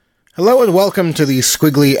Hello and welcome to the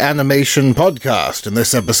Squiggly Animation Podcast. In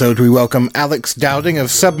this episode, we welcome Alex Dowding of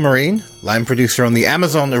Submarine, line producer on the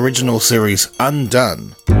Amazon original series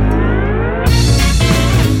Undone.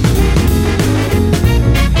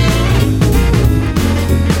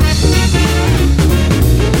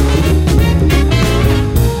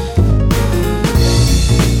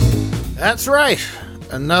 That's right,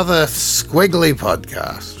 another Squiggly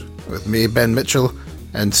podcast with me, Ben Mitchell,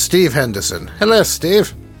 and Steve Henderson. Hello,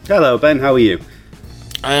 Steve. Hello, Ben. How are you?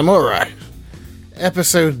 I am alright.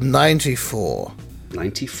 Episode 94.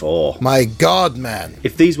 94. My God, man.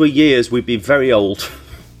 If these were years, we'd be very old.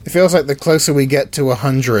 It feels like the closer we get to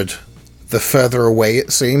 100, the further away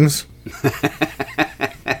it seems.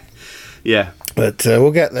 Yeah. But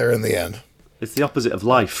we'll get there in the end. It's the opposite of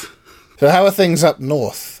life. So how are things up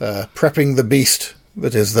north? Prepping the beast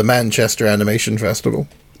that is the Manchester Animation Festival.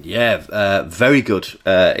 Yeah, very good.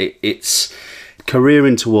 It's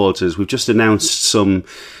careering towards us. We've just announced some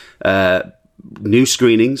new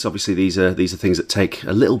screenings. Obviously, these are things that take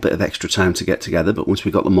a little bit of extra time to get together. But once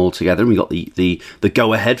we got them all together, and we got the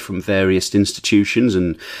go ahead from various institutions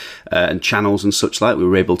and channels and such like, we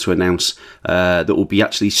were able to announce that we'll be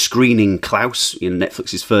actually screening Klaus,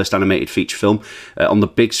 Netflix's first animated feature film, on the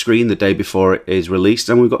big screen the day before it is released,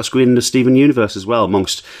 and we've got a screening of Steven Universe as well,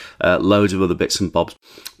 amongst loads of other bits and bobs.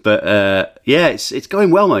 But yeah, it's going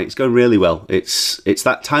well, mate. It's going really well. It's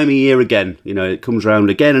that time of year again. It comes around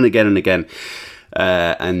again and again and again.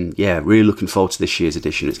 And yeah, really looking forward to this year's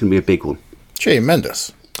edition. It's going to be a big one.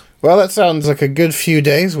 Tremendous. Well, that sounds like a good few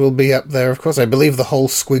days. We'll be up there, of course. I believe the whole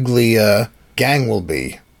Squiggly gang will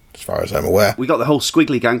be, as far as I'm aware. We got the whole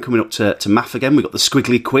Squiggly gang coming up to MAF again. We got the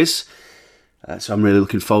Squiggly quiz. So I'm really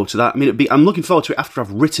looking forward to that. I mean, I'm looking forward to it after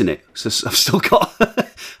I've written it. So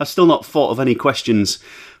I've still not thought of any questions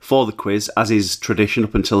for the quiz, as is tradition,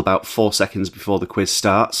 up until about 4 seconds before the quiz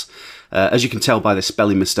starts. As you can tell by the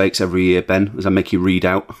spelling mistakes every year, Ben, as I make you read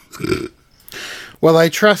out. Well, I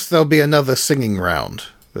trust there'll be another singing round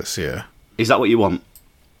this year. Is that what you want?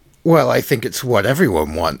 Well, I think it's what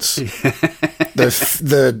everyone wants.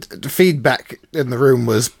 The feedback in the room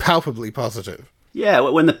was palpably positive. Yeah,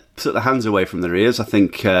 when they put their hands away from their ears, I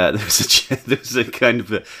think there was a kind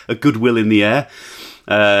of a goodwill in the air,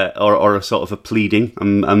 or a sort of a pleading.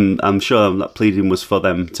 I'm sure that pleading was for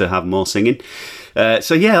them to have more singing.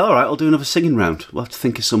 So yeah, all right, I'll do another singing round. We'll have to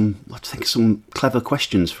think of some clever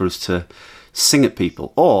questions for us to sing at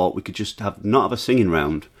people, or we could just not have a singing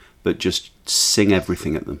round, but just sing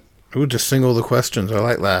everything at them. Ooh, just sing all the questions. I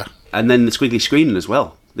like that. And then the Squiggly screening as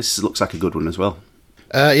well. This looks like a good one as well.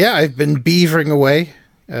 Yeah, I've been beavering away,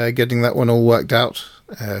 getting that one all worked out.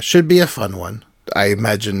 Should be a fun one. I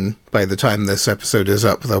imagine by the time this episode is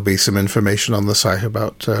up, there'll be some information on the site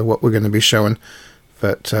about what we're going to be showing.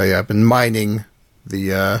 But yeah, I've been mining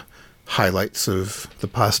the highlights of the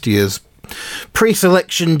past year's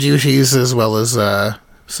pre-selection duties, as well as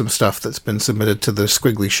some stuff that's been submitted to the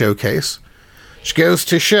Squiggly Showcase. Which goes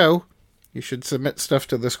to show you should submit stuff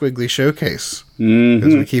to the Squiggly Showcase,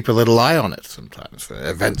 because we keep a little eye on it sometimes for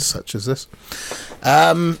events such as this.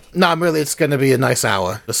 It's going to be a nice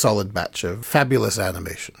hour, a solid batch of fabulous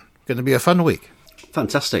animation. Going to be a fun week.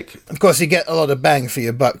 Fantastic. Of course, you get a lot of bang for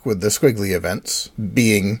your buck with the Squiggly events,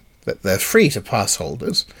 being that they're free to pass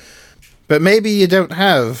holders. But maybe you don't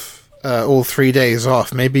have all 3 days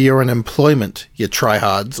off. Maybe you're in employment, you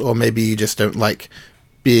tryhards, or maybe you just don't like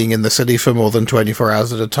being in the city for more than 24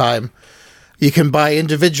 hours at a time. You can buy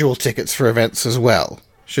individual tickets for events as well,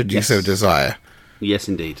 should you so desire. Yes,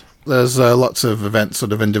 indeed. There's lots of events,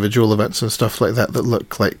 sort of individual events and stuff like that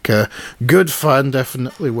look like good fun,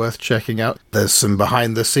 definitely worth checking out. There's some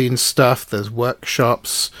behind-the-scenes stuff, there's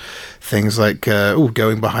workshops, things like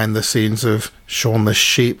going behind the scenes of Shaun the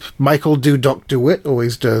Sheep. Michael Doc DeWitt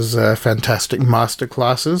always does fantastic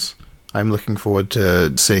masterclasses. I'm looking forward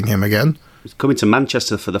to seeing him again. He's coming to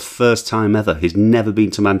Manchester for the first time ever. He's never been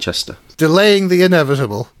to Manchester. Delaying the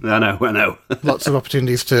inevitable. I know. Lots of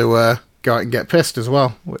opportunities to go out and get pissed as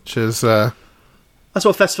well, which is... That's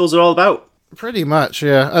what festivals are all about. Pretty much,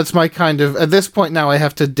 yeah. That's my kind of... At this point now, I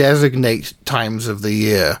have to designate times of the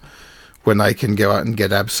year when I can go out and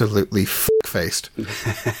get absolutely f***faced.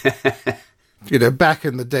 Back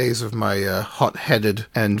in the days of my hot-headed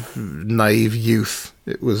and naive youth,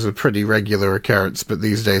 it was a pretty regular occurrence, but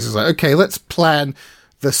these days it's like, okay, let's plan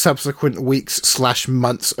the subsequent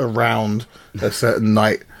weeks/months around a certain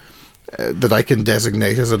night that I can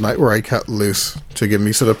designate as a night where I cut loose to give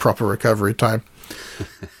me sort of proper recovery time.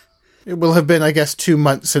 It will have been, I guess, 2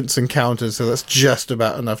 months since Encounters, so that's just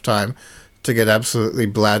about enough time to get absolutely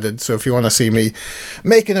bladdered. So if you want to see me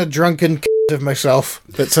making a drunken of myself,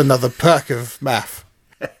 that's another perk of MAF.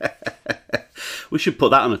 We should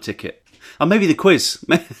put that on a ticket. And maybe the quiz.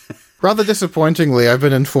 Rather disappointingly, I've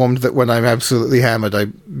been informed that when I'm absolutely hammered, I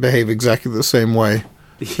behave exactly the same way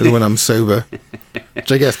as when I'm sober.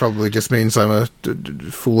 Which I guess probably just means I'm a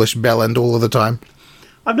foolish bellend all of the time.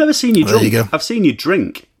 I've never seen you drunk. There you go. I've seen you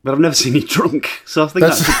drink, but I've never seen you drunk. So I think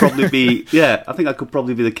that could probably be, I think that could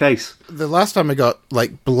probably be the case. The last time I got,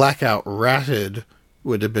 like, blackout ratted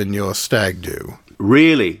would have been your stag do.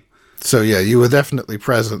 Really? So, yeah, you were definitely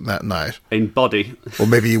present that night. In body. Or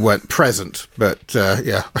maybe you weren't present, but,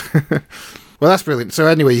 yeah. Well, that's brilliant. So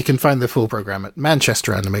anyway, you can find the full programme at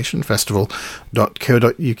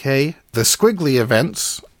manchesteranimationfestival.co.uk. The Squiggly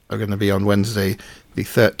events are going to be on Wednesday, the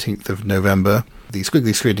 13th of November. The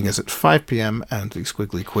Squiggly screening is at 5 p.m, and the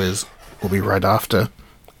Squiggly quiz will be right after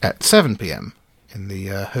at 7 p.m. in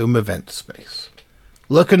the home event space.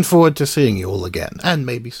 Looking forward to seeing you all again, and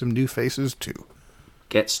maybe some new faces too.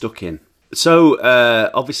 Get stuck in. So,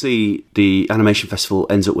 obviously, the Animation Festival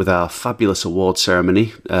ends up with our fabulous award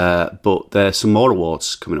ceremony, but there's some more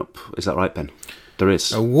awards coming up. Is that right, Ben? There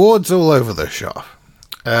is. Awards all over the shop.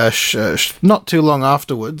 Not too long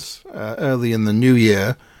afterwards, early in the new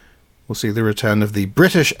year, we'll see the return of the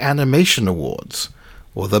British Animation Awards,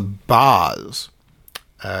 or the BARS,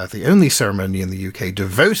 the only ceremony in the UK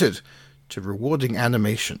devoted to rewarding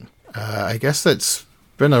animation. I guess that's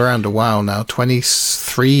been around a while now,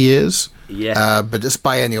 23 years. Yeah. But it's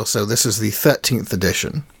biennial, so this is the 13th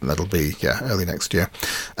edition. That'll be, early next year.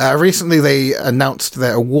 Recently they announced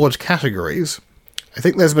their award categories. I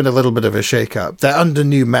think there's been a little bit of a shake-up. They're under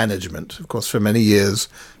new management. Of course, for many years,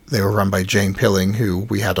 they were run by Jane Pilling, who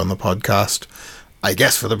we had on the podcast, I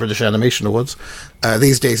guess, for the British Animation Awards.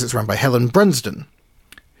 These days it's run by Helen Brunsden,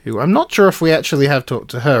 who I'm not sure if we actually have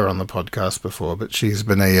talked to her on the podcast before, but she's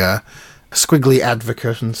been a Squiggly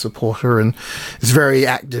advocate and supporter, and is very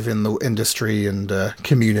active in the industry and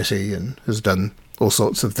community, and has done all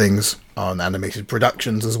sorts of things on animated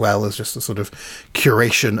productions as well as just a sort of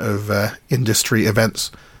curation of industry events.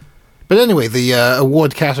 But anyway, the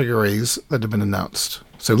award categories that have been announced.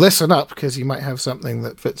 So listen up, because you might have something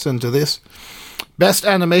that fits into this. Best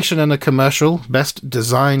animation in a commercial, best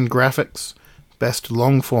design graphics, best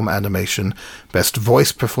long-form animation, best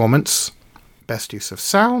voice performance, best use of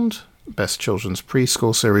sound, best children's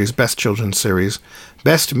preschool series, best children's series,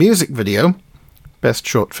 best music video, best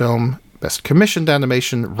short film, best commissioned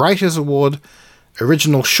animation, writers award,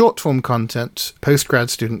 original short form content, postgrad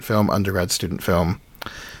student film, undergrad student film,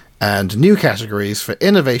 and new categories for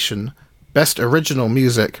innovation, best original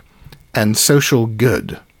music, and social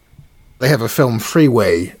good. They have a Film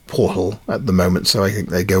Freeway portal at the moment, so I think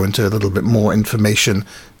they go into a little bit more information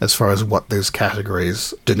as far as what those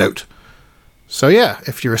categories denote. So yeah,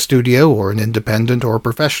 if you're a studio or an independent or a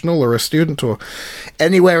professional or a student or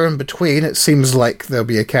anywhere in between, it seems like there'll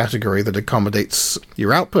be a category that accommodates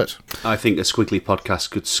your output. I think a Squiggly podcast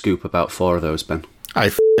could scoop about 4 of those, Ben. I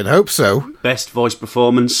f***ing hope so. Best voice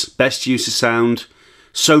performance, best use of sound,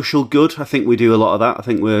 social good. I think we do a lot of that. I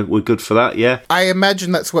think we're good for that, yeah. I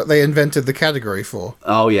imagine that's what they invented the category for.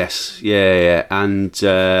 Oh, yes. Yeah. And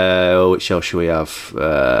which else should we have?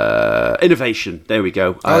 Innovation. There we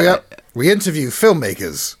go. Oh, yeah. We interview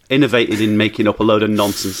filmmakers. Innovated in making up a load of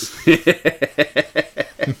nonsense.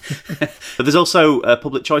 But there's also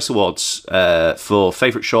Public Choice Awards for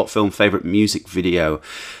favourite short film, favourite music video.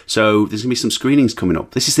 So there's going to be some screenings coming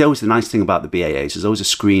up. This is always the nice thing about the BAAs. There's always a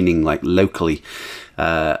screening like locally.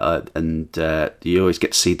 And you always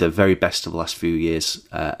get to see the very best of the last few years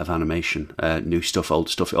of animation. New stuff, old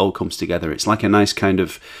stuff, it all comes together. It's like a nice kind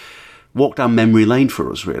of walk down memory lane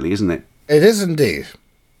for us, really, isn't it? It is indeed.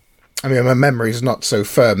 I mean, my memory's not so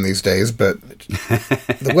firm these days, but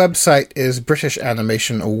the website is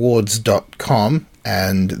britishanimationawards.com,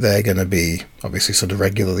 and they're going to be obviously sort of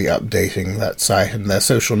regularly updating that site and their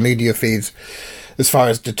social media feeds as far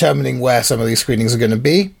as determining where some of these screenings are going to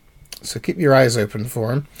be. So keep your eyes open for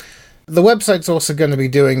them. The website's also going to be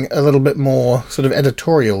doing a little bit more sort of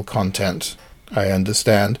editorial content, I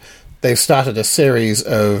understand. They've started a series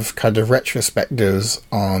of kind of retrospectives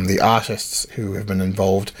on the artists who have been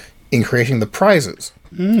involved in creating the prizes.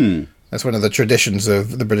 That's one of the traditions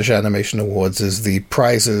of the British Animation Awards, is the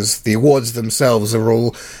prizes, the awards themselves are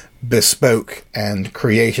all bespoke and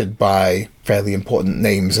created by fairly important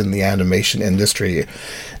names in the animation industry.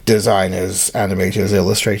 Designers, animators,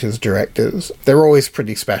 illustrators, directors. They're always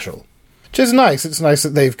pretty special. Which is nice. It's nice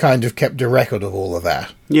that they've kind of kept a record of all of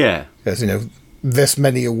that. Yeah. Because, this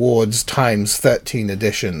many awards times 13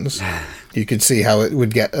 editions, you could see how it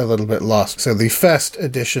would get a little bit lost. So the first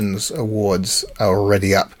edition's awards are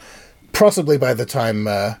already up. Possibly by the time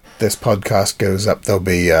this podcast goes up, there'll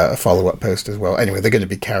be a follow-up post as well. Anyway, they're going to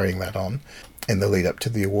be carrying that on. in the lead up to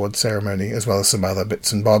the award ceremony, as well as some other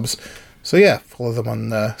bits and bobs. So yeah, follow them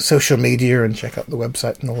on social media and check out the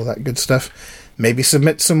website and all that good stuff. Maybe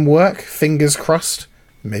submit some work, fingers crossed.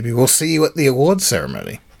 Maybe we'll see you at the award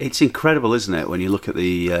ceremony. It's incredible, isn't it, when you look at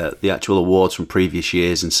the actual awards from previous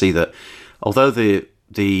years and see that although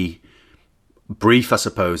the brief, I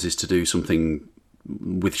suppose, is to do something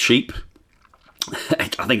with sheep,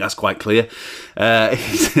 I think that's quite clear.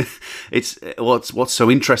 It's what's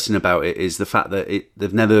so interesting about it is the fact that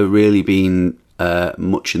they've never really been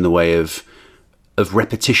much in the way of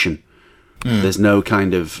repetition. There's no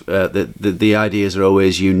kind of the ideas are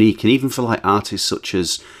always unique, and even for like artists such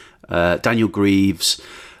as Daniel Greaves,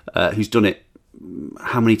 who's done it.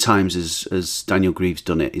 How many times has Daniel Greaves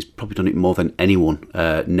done it? He's probably done it more than anyone.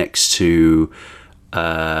 Next to,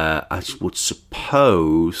 I would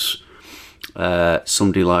suppose,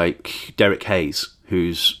 somebody like Derek Hayes,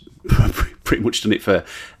 who's pretty much done it for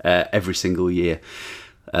every single year.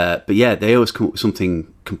 But yeah, they always come up with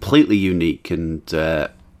something completely unique and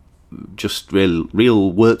just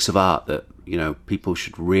real works of art that, you know, people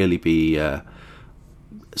should really be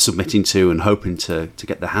submitting to and hoping to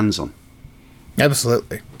get their hands on.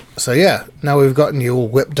 Absolutely. So yeah, now we've gotten you all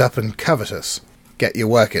whipped up and covetous. Get you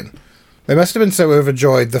working. They must have been so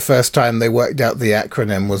overjoyed the first time they worked out the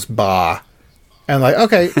acronym was BAR. And like,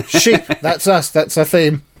 okay, sheep, that's us, that's our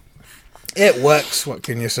theme. It works, what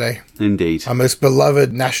can you say? Indeed. Our most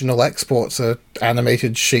beloved national exports are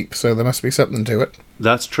animated sheep, so there must be something to it.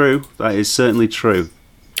 That's true. That is certainly true.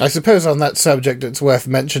 I suppose on that subject it's worth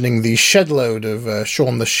mentioning the shed-load of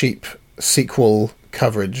Shaun the Sheep sequel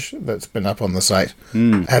coverage that's been up on the site.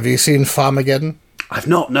 Have you seen Farmageddon? I've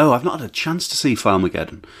not had a chance to see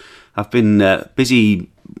Farmageddon. I've been busy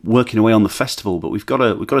working away on the festival, but we've got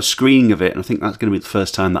a screening of it, and I think that's going to be the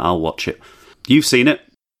first time that I'll watch it. You've seen it?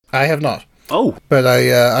 I have not. Oh, but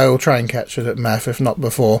I will try and catch it at MAF, if not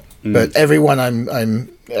before. But everyone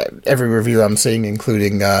every review I'm seeing,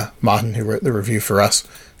 including Martin, who wrote the review for us,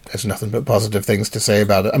 has nothing but positive things to say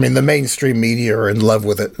about it. I mean, the mainstream media are in love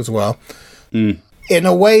with it as well. In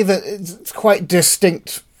a way that it's quite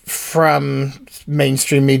distinct from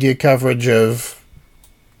mainstream media coverage of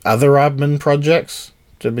other Aardman projects,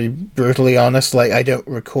 to be brutally honest. Like, I don't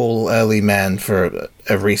recall Early Man, for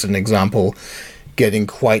a recent example, getting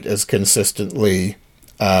quite as consistently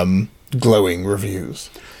glowing reviews.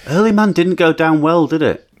 Early Man didn't go down well, did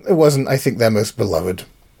it? It wasn't, I think, their most beloved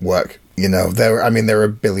work. You know, there are a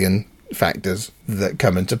billion factors that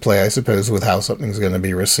come into play, I suppose, with how something's going to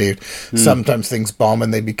be received. Sometimes things bomb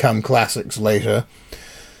and they become classics later.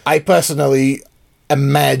 I personally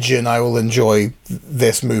imagine I will enjoy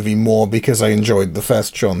this movie more because I enjoyed the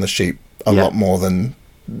first Shaun the Sheep a lot more than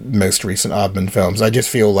most recent Aardman films. I just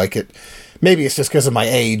feel like it... Maybe it's just because of my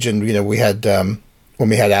age, and, you know, we had... when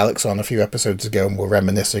we had Alex on a few episodes ago and we're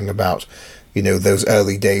reminiscing about, you know, those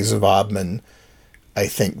early days of Aardman, I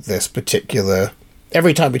think this particular...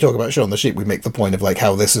 Every time we talk about Shaun the Sheep, we make the point of, like,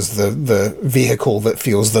 how this is the vehicle that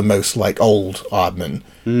feels the most like old Aardman.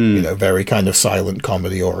 You know, very kind of silent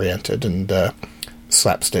comedy-oriented and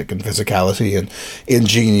slapstick and physicality and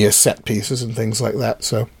ingenious set pieces and things like that.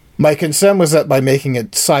 So my concern was that by making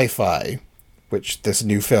it sci-fi, which this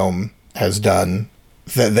new film has done,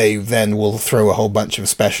 that they then will throw a whole bunch of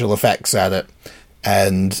special effects at it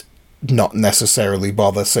and not necessarily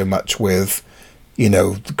bother so much with, you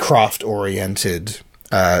know, craft-oriented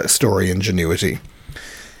story ingenuity.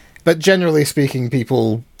 But generally speaking,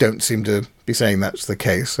 people don't seem to be saying that's the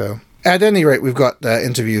case. So, at any rate, we've got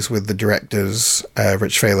interviews with the directors,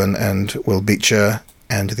 Rich Phelan and Will Beecher,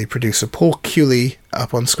 and the producer Paul Cooley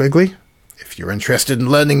up on Squiggly, if you're interested in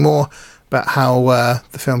learning more about how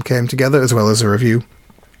the film came together, as well as a review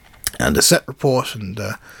and a set report and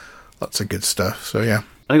lots of good stuff. So, yeah.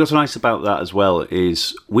 I think what's nice about that as well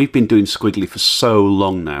is we've been doing Squiggly for so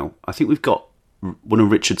long now. I think we've got one of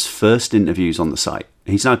Richard's first interviews on the site.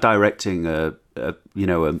 He's now directing a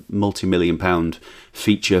multi-million-pound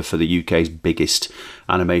feature for the UK's biggest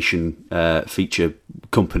animation feature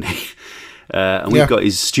company, and we've got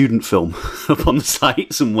his student film up on the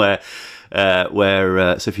site somewhere.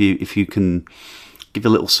 So if you can give a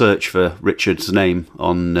little search for Richard's name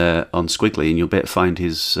on Squiggly, and you'll be able to find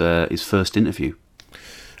his first interview.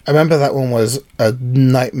 I remember that one was a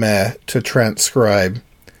nightmare to transcribe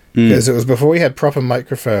because it was before we had proper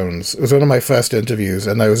microphones. It was one of my first interviews,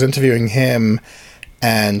 and I was interviewing him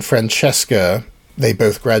and Francesca. They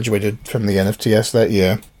both graduated from the NFTS that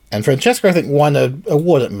year. And Francesca, I think, won an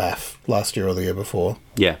award at MAF last year or the year before.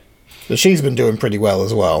 Yeah. But she's been doing pretty well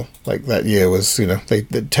as well. Like, that year was, you know, they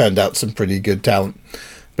turned out some pretty good talent.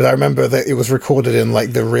 But I remember that it was recorded in,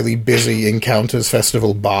 like, the really busy Encounters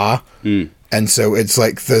Festival bar. And so it's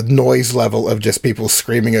like the noise level of just people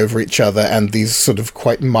screaming over each other and these sort of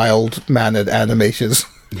quite mild-mannered animators,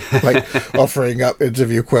 like offering up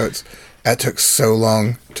interview quotes. That took so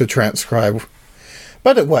long to transcribe.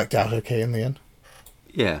 But it worked out okay in the end.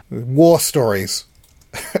 Yeah. War stories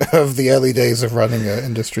of the early days of running an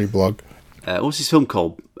industry blog. What was his film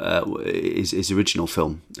called? His original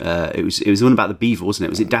film. It was the one about the beaver, wasn't it?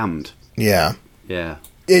 Was it Damned? Yeah. Yeah.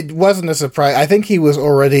 It wasn't a surprise. I think he was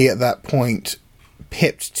already at that point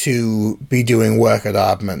pipped to be doing work at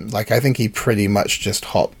Aardman. Like, I think he pretty much just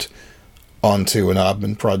hopped onto an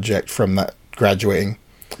Aardman project from that graduating.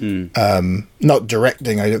 Not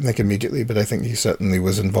directing, I don't think immediately, but I think he certainly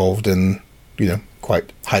was involved in,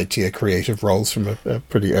 quite high-tier creative roles from a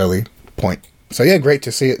pretty early point. So yeah, great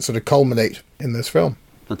to see it sort of culminate in this film.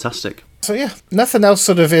 Fantastic. So yeah, nothing else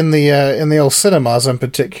sort of in the old cinemas I'm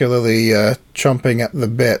particularly chomping at the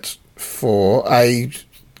bit for. I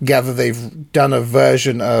gather they've done a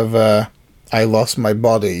version of I Lost My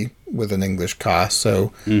Body with an English cast,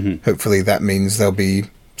 so hopefully that means there'll be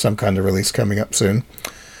some kind of release coming up soon.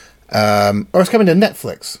 Or it's coming to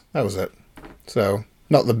Netflix. That was it. So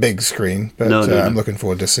not the big screen, but no. I'm looking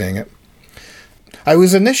forward to seeing it. I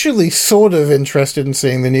was initially sort of interested in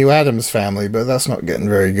seeing the new Addams Family, but that's not getting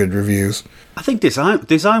very good reviews. I think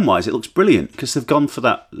design-wise, it looks brilliant, because they've gone for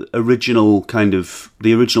that original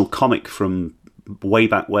the original comic from way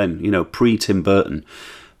back when, pre-Tim Burton.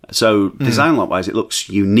 So design-wise, it looks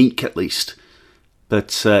unique at least.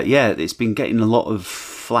 But it's been getting a lot of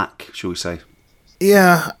flack, shall we say.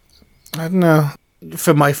 Yeah, I don't know.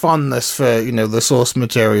 For my fondness for, the source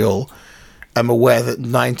material, I'm aware that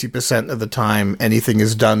 90% of the time anything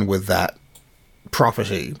is done with that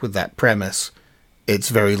property, with that premise, it's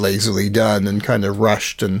very lazily done and kind of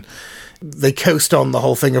rushed, and they coast on the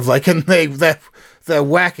whole thing of like, and they're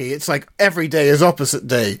wacky. It's like every day is opposite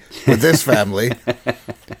day with this family.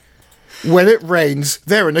 When it rains,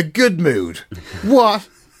 they're in a good mood. What?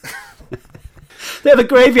 They have a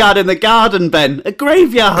graveyard in the garden, Ben. A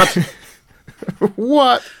graveyard.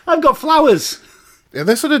 What? I've got flowers. In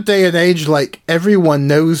this sort of day and age, like, everyone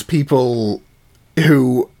knows people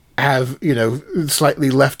who have, slightly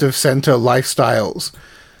left-of-centre lifestyles.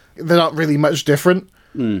 They're not really much different.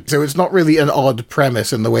 So it's not really an odd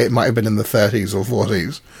premise in the way it might have been in the 30s or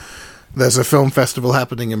 40s. There's a film festival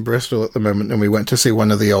happening in Bristol at the moment, and we went to see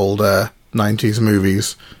one of the old 90s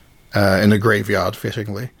movies in a graveyard,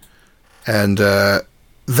 fittingly. And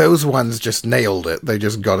those ones just nailed it. They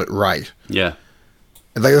just got it right. Yeah.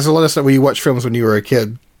 Like, there's a lot of stuff where you watch films when you were a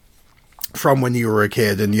kid,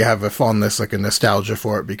 and you have a fondness, like a nostalgia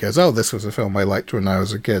for it because, this was a film I liked when I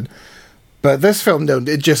was a kid. But this film,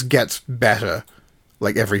 it just gets better,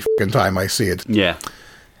 like, every fucking time I see it. Yeah.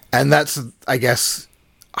 And that's, I guess,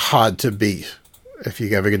 hard to beat if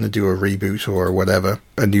you're ever going to do a reboot or whatever,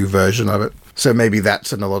 a new version of it. So maybe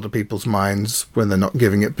that's in a lot of people's minds when they're not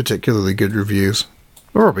giving it particularly good reviews.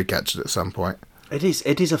 We'll probably catch it at some point. It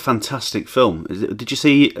is a fantastic film. Did you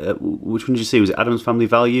see, which one did you see? Was it Addams Family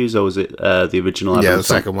Values, or was it the original Addams? Yeah, the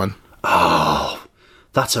second one. Oh,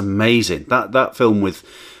 that's amazing. That film with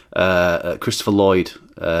Christopher Lloyd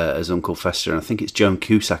as Uncle Fester, and I think it's Joan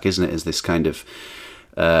Cusack, isn't it, as this kind of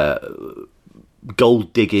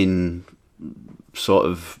gold-digging sort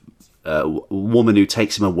of woman who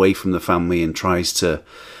takes him away from the family and tries to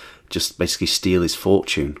just basically steal his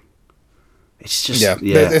fortune. It's just... Yeah.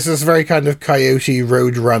 This is very kind of Coyote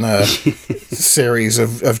Roadrunner series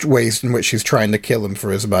of ways in which he's trying to kill him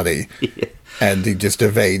for his money. Yeah. And he just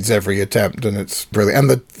evades every attempt, and it's brilliant. And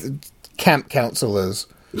the camp counselors,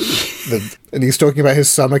 and he's talking about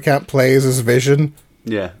his summer camp plays as Vision.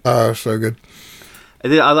 Yeah. Oh, so good.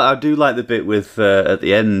 I do like the bit with, at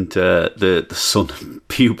the end, the son,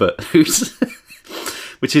 Pubert,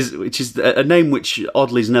 which is a name which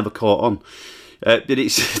oddly's never caught on. But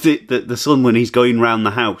it's the son when he's going round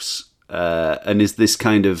the house and is this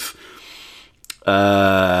kind of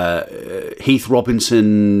Heath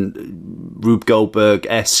Robinson, Rube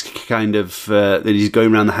Goldberg-esque kind of that he's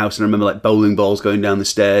going around the house, and I remember like bowling balls going down the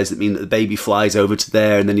stairs that mean that the baby flies over to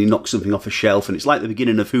there, and then he knocks something off a shelf, and it's like the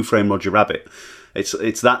beginning of Who Framed Roger Rabbit. It's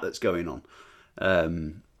that's going on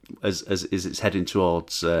as it's heading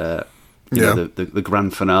towards the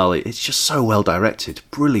grand finale. It's just so well directed,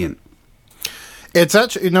 brilliant. It's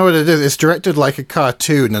actually, you know what it is? It's directed like a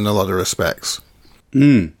cartoon in a lot of respects.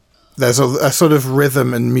 There's a sort of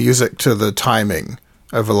rhythm and music to the timing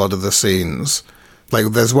of a lot of the scenes. Like,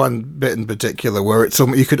 there's one bit in particular where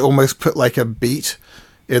you could almost put like a beat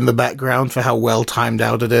in the background for how well timed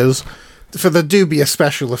out it is. For the dubious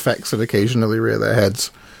special effects that occasionally rear their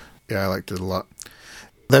heads. Yeah, I liked it a lot.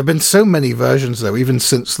 There have been so many versions, though, even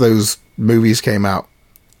since those movies came out,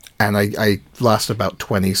 and I last about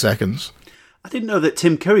 20 seconds. I didn't know that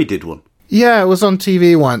Tim Curry did one. Yeah, it was on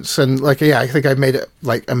TV once, and I think I made it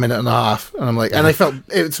like a minute and a half, and I'm like, and I felt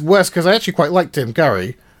it's worse because I actually quite liked Tim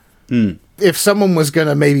Curry. If someone was going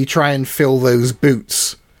to maybe try and fill those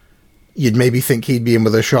boots, you'd maybe think he'd be in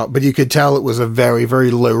with a shot, but you could tell it was a very,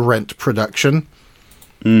 very low rent production,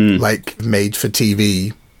 like made for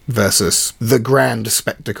TV versus the grand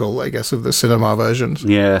spectacle, I guess, of the cinema versions.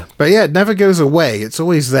 Yeah. But yeah, it never goes away. It's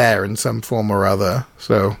always there in some form or other.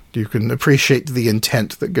 So you can appreciate the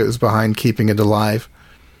intent that goes behind keeping it alive.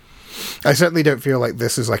 I certainly don't feel like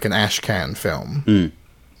this is like an Ashcan film.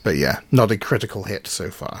 But yeah, not a critical hit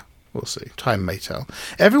so far. We'll see. Time may tell.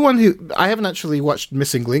 Everyone I haven't actually watched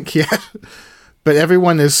Missing Link yet, but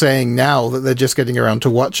everyone is saying now that they're just getting around to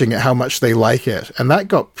watching it, how much they like it. And that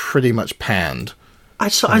got pretty much panned. I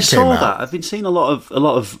saw that. I've been seeing a lot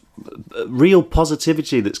of real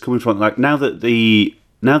positivity that's coming from, like, now that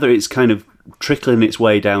it's kind of trickling its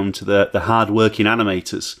way down to the hard-working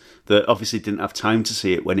animators that obviously didn't have time to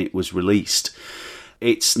see it when it was released.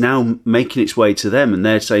 It's now making its way to them, and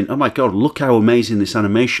they're saying, "Oh my God, look how amazing this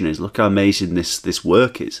animation is! Look how amazing this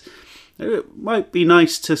work is." It might be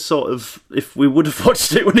nice to sort of, if we would have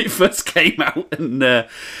watched it when it first came out,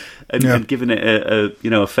 and given it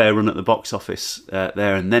a fair run at the box office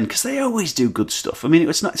there and then, because they always do good stuff. I mean,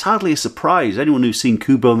 it's hardly a surprise. Anyone who's seen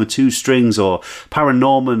Kubo and the Two Strings or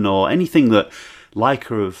Paranorman or anything that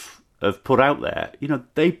Laika have put out there,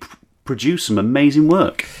 they produce some amazing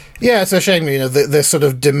work. Yeah, it's a shame, the sort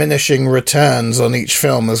of diminishing returns on each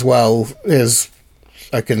film as well is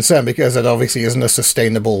a concern, because it obviously isn't a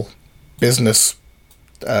sustainable business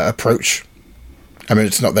approach. I mean,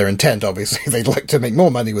 it's not their intent, obviously. They'd like to make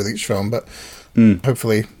more money with each film, but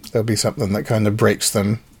hopefully there'll be something that kind of breaks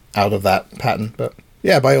them out of that pattern. But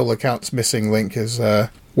yeah, by all accounts, Missing Link is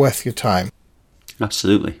worth your time.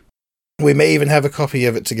 Absolutely. We may even have a copy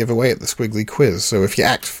of it to give away at the Squiggly Quiz, so if you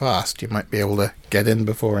act fast, you might be able to get in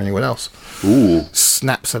before anyone else. Ooh.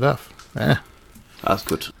 Snaps it up. Yeah. That's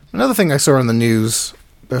good. Another thing I saw on the news,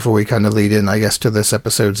 before we kind of lead in, I guess, to this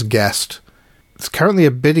episode's guest, it's currently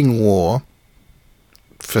a bidding war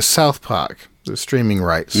for South Park, the streaming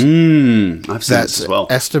rights. I've seen this as well.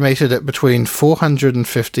 That's estimated at between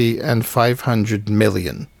 450 and 500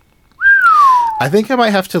 million. I think I might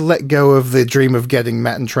have to let go of the dream of getting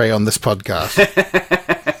Matt and Trey on this podcast.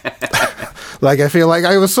 Like, I feel like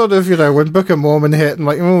I was sort of, when Book of Mormon hit, I'm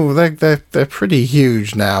like, oh, they're pretty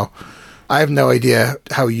huge now. I have no idea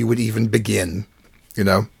how you would even begin,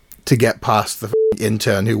 to get past the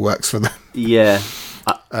intern who works for them. Yeah.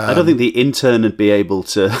 I don't think the intern would be able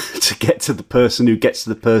to get to the person who gets to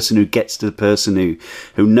the person who gets to the person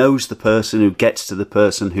who knows the person who gets to the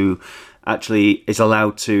person who actually is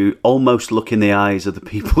allowed to almost look in the eyes of the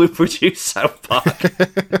people who produce South Park.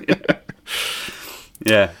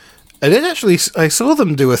 Yeah. I saw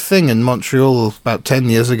them do a thing in Montreal about 10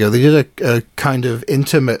 years ago. They did a kind of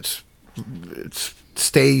intimate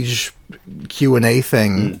stage Q&A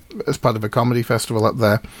thing as part of a comedy festival up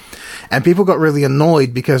there. And people got really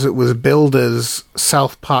annoyed because it was billed as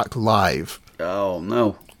South Park Live. Oh,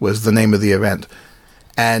 no. Was the name of the event.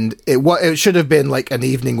 And it should have been like an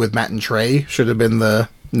evening with Matt and Trey, should have been the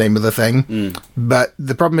name of the thing. But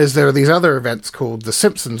the problem is there are these other events called The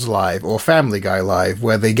Simpsons Live or Family Guy Live,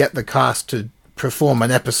 where they get the cast to perform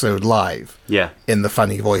an episode live in the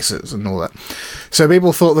funny voices and all that. So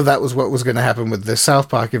people thought that was what was going to happen with this South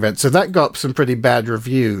Park event. So that got some pretty bad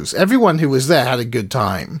reviews. Everyone who was there had a good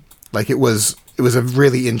time. Like, it was a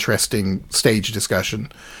really interesting stage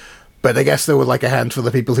discussion. But I guess there were like a handful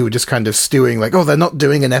of people who were just kind of stewing, like, oh, they're not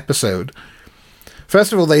doing an episode.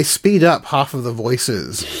 First of all, they speed up half of the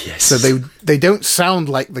voices. Yes. So they don't sound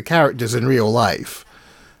like the characters in real life.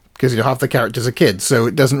 Because, half the characters are kids, so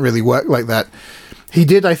it doesn't really work like that. He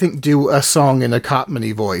did, I think, do a song in a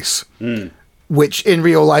Cartman-y voice, which in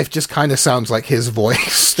real life just kind of sounds like his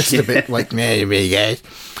voice. Just a bit like, me, guys.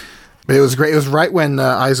 But it was great. It was right when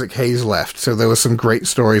Isaac Hayes left, so there were some great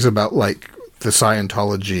stories about, like, the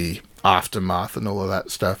Scientology aftermath and all of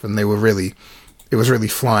that stuff, and it was really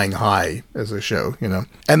flying high as a show,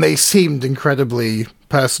 And they seemed incredibly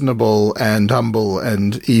personable and humble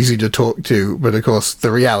and easy to talk to, but of course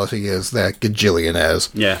the reality is they're gajillionaires.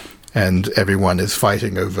 Yeah. And everyone is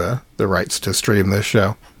fighting over the rights to stream this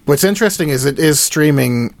show. What's interesting is it is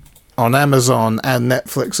streaming on Amazon and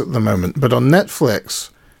Netflix at the moment, but on Netflix,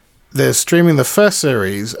 they're streaming the first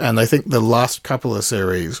series and I think the last couple of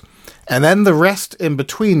series, and then the rest in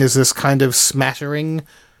between is this kind of smattering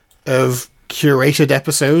of curated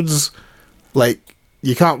episodes. Like,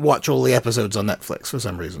 you can't watch all the episodes on Netflix for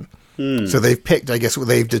some reason. So they've picked, I guess, what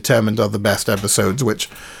they've determined are the best episodes, which,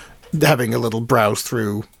 having a little browse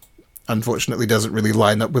through, unfortunately doesn't really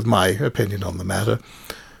line up with my opinion on the matter.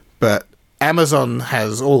 But Amazon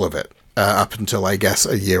has all of it, up until, I guess,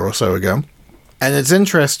 a year or so ago. And it's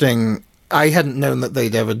interesting, I hadn't known that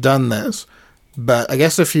they'd ever done this, but I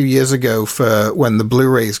guess a few years ago, for when the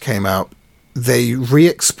Blu-rays came out, they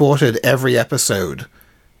re-exported every episode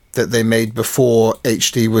that they made before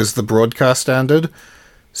HD was the broadcast standard.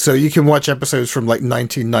 So you can watch episodes from like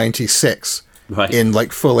 1996 in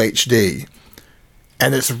like full HD.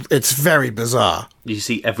 And it's very bizarre. You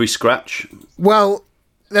see every scratch? Well,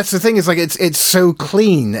 that's the thing, is like it's so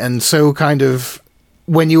clean and so kind of,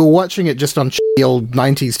 when you were watching it just on old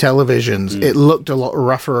 90s televisions, it looked a lot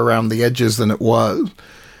rougher around the edges than it was.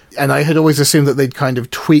 And I had always assumed that they'd kind of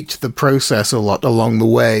tweaked the process a lot along the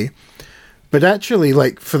way. But actually,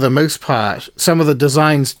 like, for the most part, some of the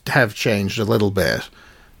designs have changed a little bit.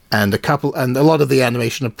 And a lot of the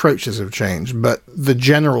animation approaches have changed, but the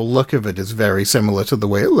general look of it is very similar to the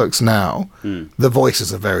way it looks now. The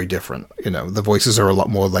voices are very different. The voices are a lot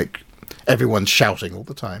more like everyone's shouting all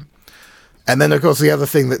the time. And then, of course, the other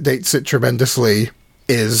thing that dates it tremendously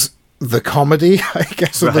is the comedy, I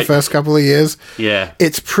guess, of the first couple of years. Yeah.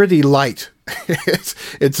 It's pretty light.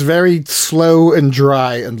 It's very slow and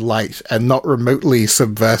dry and light, and not remotely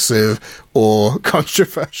subversive or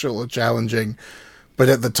controversial or challenging. But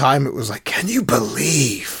at the time, it was like, can you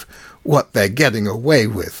believe what they're getting away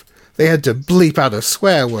with? They had to bleep out a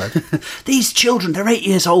swear word. These children, they're 8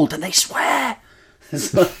 years old and they swear.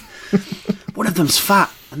 One of them's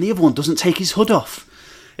fat and the other one doesn't take his hood off.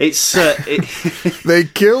 It's They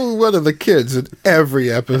kill one of the kids in every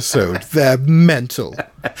episode. They're mental.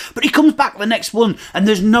 But he comes back the next one and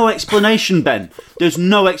there's no explanation, Ben. There's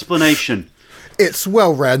no explanation. It's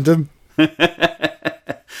well random.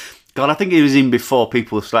 God, I think it was even before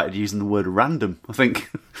people started using the word random. I think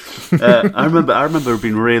I remember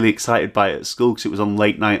being really excited by it at school because it was on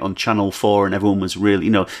late night on Channel 4 and everyone was really,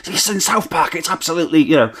 it's in South Park. It's absolutely,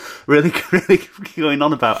 really, really going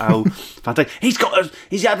on about how fantastic.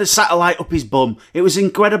 He's had a satellite up his bum. It was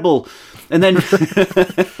incredible. And then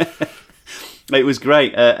it was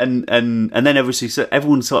great. And then obviously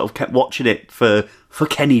everyone sort of kept watching it for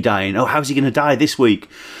Kenny dying. Oh, how's he going to die this week?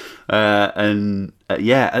 And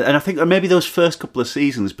I think maybe those first couple of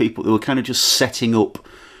seasons, people who were kind of just setting up.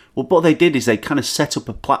 Well, what they did is they kind of set up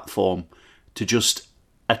a platform to just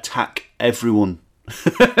attack everyone,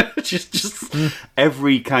 just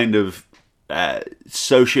every kind of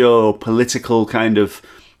socio-political kind of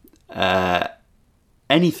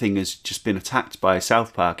anything has just been attacked by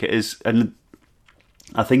South Park. It is, and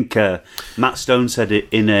I think Matt Stone said it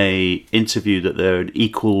in a interview that they're an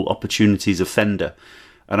equal opportunities offender.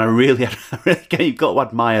 And I really you've got to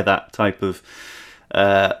admire that type of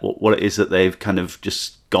what it is that they've kind of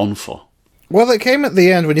just gone for. Well, it came at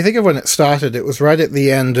the end. When you think of when it started, it was right at the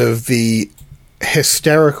end of the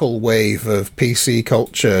hysterical wave of PC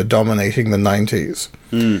culture dominating the 90s.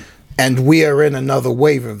 And we are in another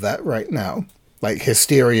wave of that right now. Like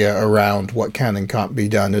hysteria around what can and can't be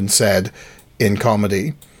done and said in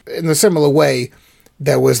comedy. In a similar way,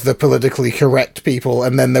 there was the politically correct people,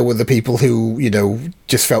 and then there were the people who,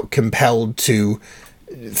 just felt compelled to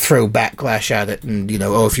throw backlash at it, and,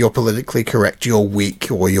 if you're politically correct, you're weak,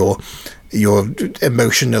 or you're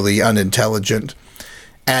emotionally unintelligent.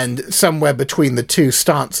 And somewhere between the two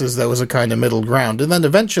stances, there was a kind of middle ground. And then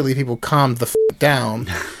eventually people calmed the down,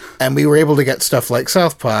 and we were able to get stuff like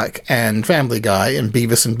South Park and Family Guy and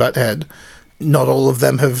Beavis and Butthead. Not all of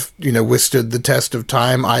them have, withstood the test of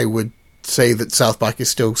time. I would say that South Park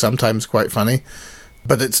is still sometimes quite funny,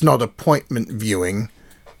 but it's not appointment viewing.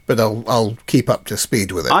 But I'll keep up to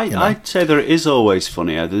speed with it. I'd say that it is always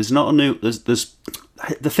funnier. There's not a new. There's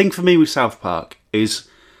the thing for me with South Park is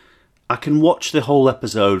I can watch the whole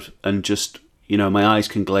episode and just my eyes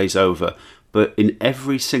can glaze over. But in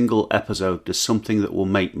every single episode, there's something that will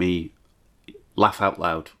make me laugh out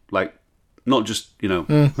loud, like not just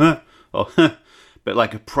but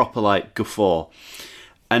like a proper like guffaw.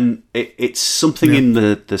 And it's something in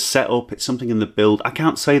the setup, it's something in the build. I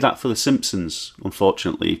can't say that for The Simpsons,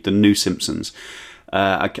 unfortunately, the new Simpsons.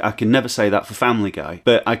 I can never say that for Family Guy,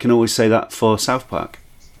 but I can always say that for South Park.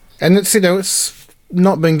 And it's, it's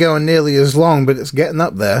not been going nearly as long, but it's getting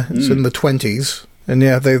up there. It's in the 20s. And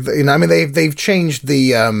yeah, they've changed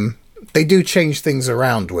the, they do change things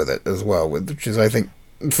around with it as well, which is, I think,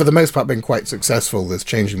 for the most part, been quite successful as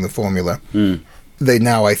changing the formula. They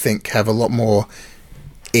now, I think, have a lot more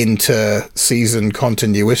inter-season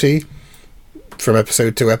continuity from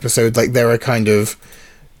episode to episode. Like, there are kind of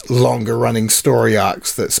longer running story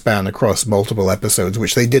arcs that span across multiple episodes,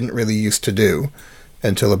 which they didn't really used to do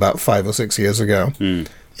until about 5 or 6 years ago. And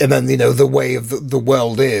then, the way of the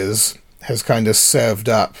world has kind of served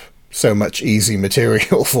up so much easy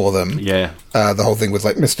material for them. Yeah. The whole thing with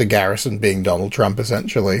like Mr. Garrison being Donald Trump,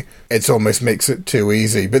 essentially. It almost makes it too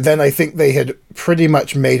easy. But then I think they had pretty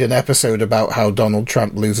much made an episode about how Donald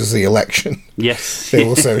Trump loses the election. Yes. They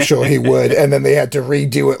were so sure he would. And then they had to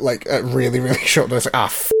redo it like at really, really short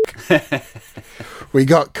notice. We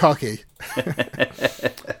got cocky.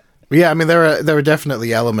 Yeah, I mean, there are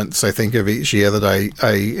definitely elements, I think, of each year that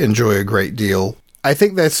I enjoy a great deal. I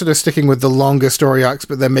think they're sort of sticking with the longer story arcs,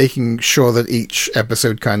 but they're making sure that each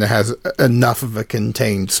episode kind of has enough of a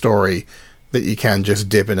contained story that you can just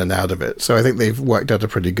dip in and out of it. So I think they've worked out a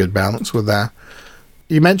pretty good balance with that.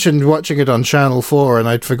 You mentioned watching it on Channel 4, and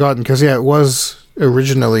I'd forgotten, because, yeah, it was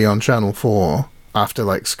originally on Channel 4 after,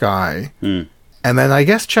 like, Sky. And then I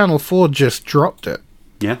guess Channel 4 just dropped it.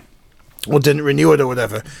 Yeah. Or didn't renew it or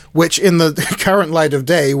whatever, which in the current light of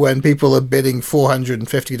day, when people are bidding $450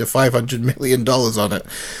 to $500 million on it,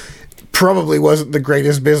 probably wasn't the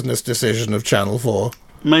greatest business decision of Channel 4.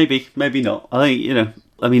 Maybe not. I think,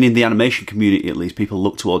 in the animation community at least, people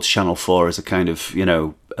look towards Channel 4 as a kind of,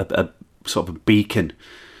 a sort of a beacon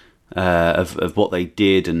of what they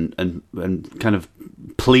did and kind of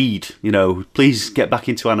plead, please get back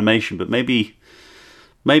into animation, but maybe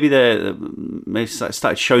they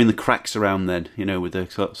started showing the cracks around then, with the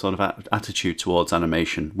sort of attitude towards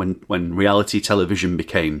animation when reality television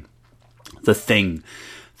became the thing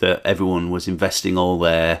that everyone was investing all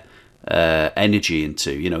their energy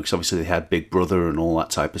into, because obviously they had Big Brother and all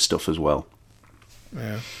that type of stuff as well.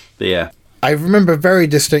 Yeah. But yeah. I remember very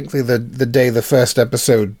distinctly the day the first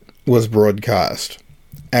episode was broadcast,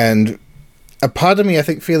 and a part of me, I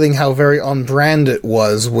think, feeling how very on brand it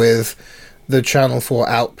was with the Channel 4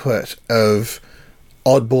 output of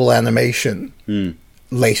oddball animation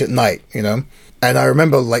late at night, And I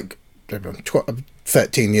remember, like,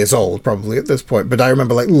 13 years old probably at this point, but I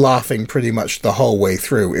remember, like, laughing pretty much the whole way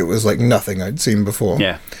through. It was like nothing I'd seen before.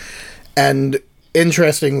 Yeah. And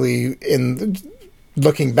interestingly,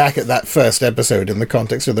 looking back at that first episode in the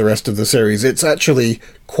context of the rest of the series, it's actually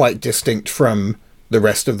quite distinct from the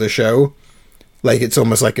rest of the show. Like, it's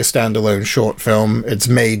almost like a standalone short film. It's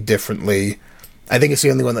made differently. I think it's the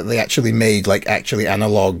only one that they actually made, like, actually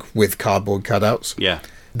analog with cardboard cutouts. Yeah.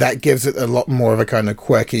 That gives it a lot more of a kind of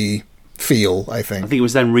quirky feel, I think. I think it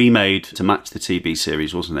was then remade to match the TV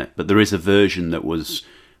series, wasn't it? But there is a version that was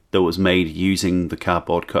made using the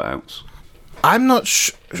cardboard cutouts. I'm not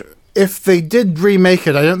sure. If they did remake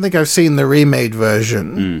it, I don't think I've seen the remade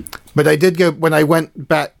version. But I did go, when I went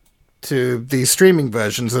back to these streaming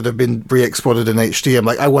versions that have been re-exported in HD, I'm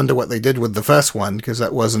like, I wonder what they did with the first one, because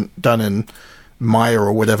that wasn't done in Maya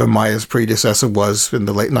or whatever Maya's predecessor was in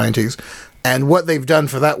the late 90s. And what they've done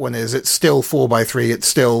for that one is it's still 4:3, it's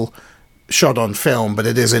still shot on film, but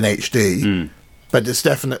it is in HD. But it's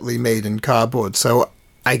definitely made in cardboard. So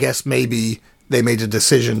I guess maybe they made a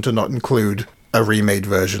decision to not include a remade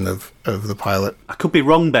version of the pilot. I could be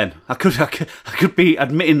wrong, Ben. I could be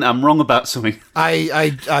admitting that I'm wrong about something.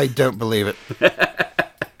 I don't believe it.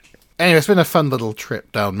 Anyway, it's been a fun little trip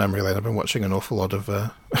down memory lane. I've been watching an awful lot of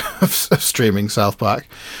streaming South Park.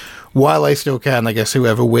 While I still can, I guess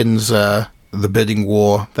whoever wins the bidding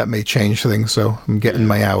war, that may change things. So I'm getting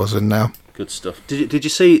my hours in now. Good stuff. Did you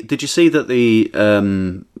see that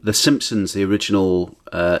the Simpsons, the original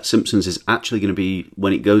Simpsons, is actually going to be,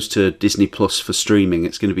 when it goes to Disney Plus for streaming,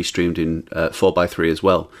 it's going to be streamed in 4:3 as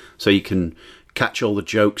well, so you can catch all the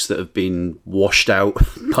jokes that have been washed out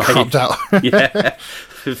Cropped out. Yeah,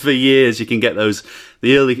 for years. You can get those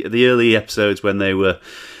the early episodes when they were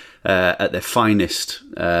at their finest.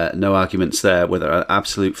 No arguments there. Whether at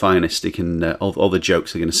absolute finest, you can all the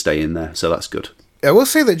jokes are going to stay in there, so that's good. I will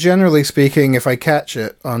say that generally speaking, if I catch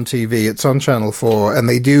it on TV, it's on Channel 4, and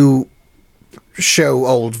they do show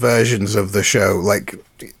old versions of the show, like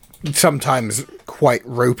sometimes quite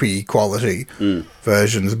ropey quality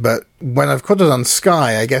versions. But when I've caught it on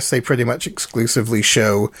Sky, I guess they pretty much exclusively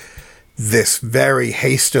show this very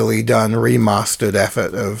hastily done remastered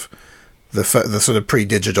effort of the sort of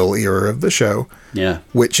pre-digital era of the show. Yeah.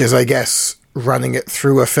 Which is, I guess, running it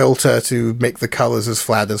through a filter to make the colors as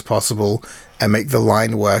flat as possible and make the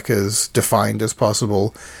line work as defined as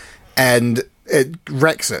possible. And it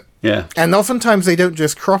wrecks it. Yeah. And oftentimes they don't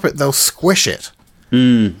just crop it, they'll squish it.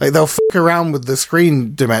 Like, they'll fuck around with the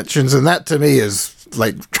screen dimensions, and that to me is,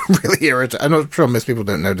 like, really irritating. I'm not sure most people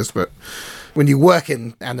don't notice, but when you work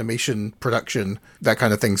in animation production, that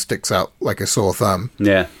kind of thing sticks out like a sore thumb.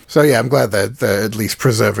 Yeah. So yeah, I'm glad they're at least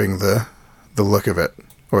preserving the look of it.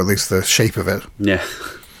 or at least the shape of it. Yeah.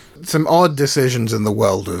 Some odd decisions in the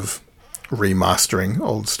world of remastering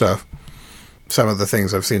old stuff. Some of the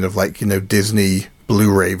things I've seen of, like, Disney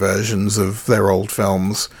Blu-ray versions of their old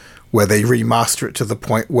films where they remaster it to the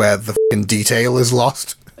point where the fucking detail is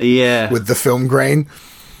lost. Yeah. With the film grain.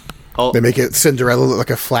 Oh. They make it Cinderella look like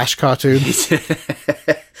a Flash cartoon.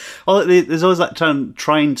 Well, there's always that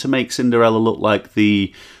trying to make Cinderella look like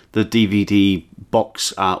the DVD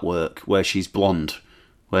box artwork where she's blonde,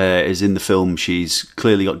 whereas in the film she's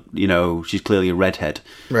clearly got, she's clearly a redhead.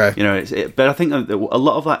 Right. But I think a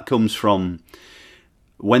lot of that comes from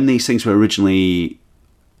when these things were originally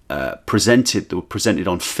presented. They were presented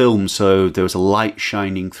on film, so there was a light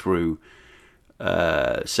shining through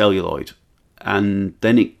celluloid, and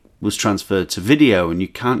then it was transferred to video, and you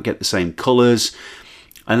can't get the same colours.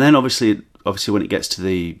 And then obviously when it gets to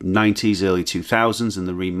the 90s, early 2000s, and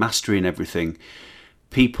the remastering and everything,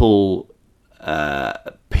 people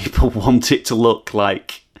want it to look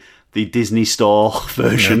like the Disney Store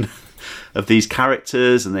version of these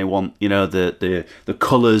characters, and they want the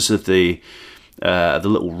colours of the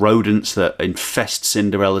little rodents that infest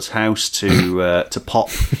Cinderella's house to pop,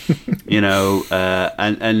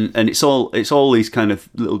 and it's all these kind of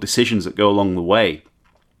little decisions that go along the way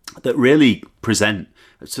that really present.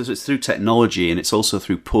 So it's through technology, and it's also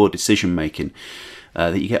through poor decision making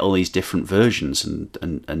that you get all these different versions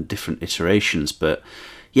and different iterations. But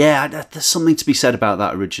yeah, there's something to be said about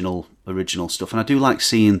that original stuff, and I do like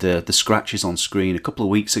seeing the scratches on screen. A couple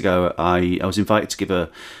of weeks ago, I was invited to give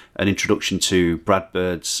an introduction to Brad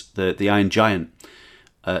Bird's the Iron Giant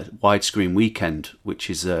widescreen weekend,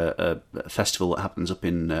 which is a festival that happens up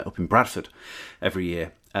in Bradford every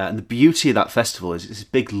year. And the beauty of that festival is it's a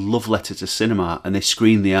big love letter to cinema, and they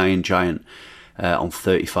screened the Iron Giant on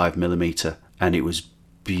 35mm, and it was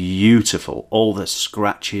beautiful. All the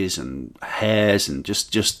scratches and hairs and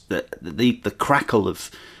just the crackle of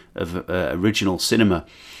original cinema.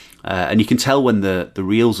 And you can tell when the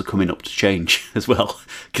reels are coming up to change as well,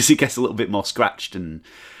 because it gets a little bit more scratched, and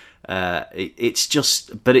it's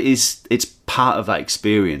part of that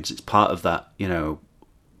experience. It's part of that,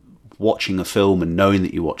 watching a film and knowing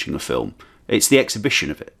that you're watching a film. It's the exhibition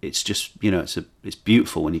of it. It's just, it's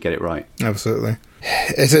beautiful when you get it right. Absolutely.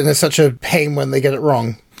 It's such a pain when they get it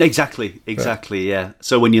wrong. Exactly, yeah.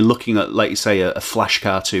 So when you're looking at, like you say, a Flash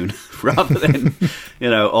cartoon rather than,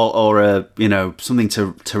 or something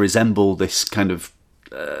to resemble this kind of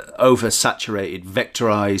oversaturated,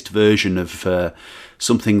 vectorized version of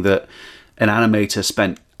something that an animator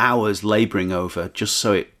spent hours labouring over just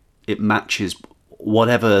so it matches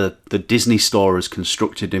whatever the Disney Store has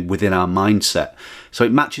constructed within our mindset. So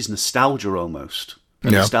it matches nostalgia almost.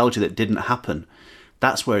 Nostalgia that didn't happen.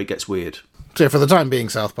 That's where it gets weird. So for the time being,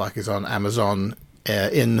 South Park is on Amazon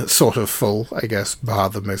in sort of full, I guess, bar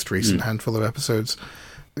the most recent handful of episodes.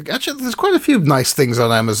 Actually, there's quite a few nice things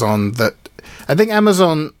on Amazon that... I think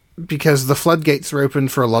Amazon, because the floodgates are open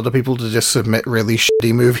for a lot of people to just submit really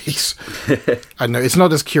shitty movies. I know it's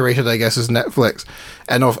not as curated, I guess, as Netflix.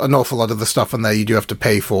 And an awful lot of the stuff on there you do have to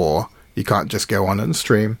pay for. You can't just go on and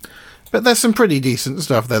stream. But there's some pretty decent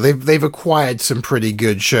stuff there. They've acquired some pretty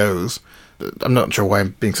good shows. I'm not sure why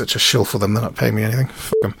I'm being such a shill for them. They're not paying me anything.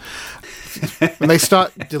 Fuck them. When they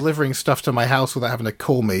start delivering stuff to my house without having to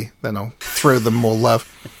call me, then I'll throw them more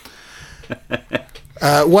love.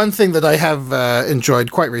 One thing that I have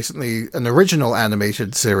enjoyed quite recently, an original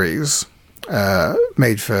animated series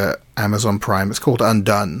made for Amazon Prime. It's called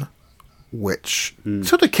Undone, which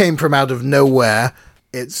sort of came from out of nowhere.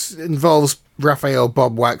 It involves Raphael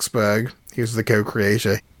Bob Waxberg. He was the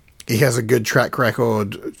co-creator. He has a good track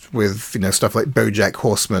record with, stuff like BoJack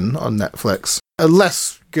Horseman on Netflix. A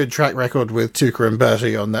less good track record with Tuca and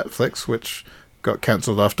Bertie on Netflix, which got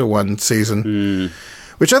cancelled after one season.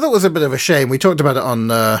 Which I thought was a bit of a shame. We talked about it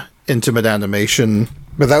on Intimate Animation,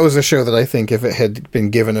 but that was a show that I think if it had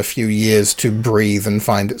been given a few years to breathe and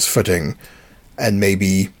find its footing, and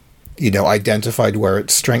maybe, identified where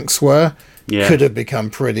its strengths were, could have become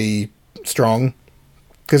pretty strong.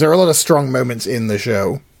 Because there are a lot of strong moments in the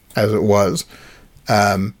show, as it was.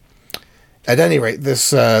 At any rate,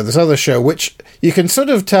 this other show, which you can sort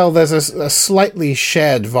of tell there's a slightly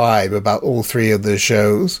shared vibe about all three of the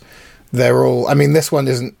shows. They're all... I mean, this one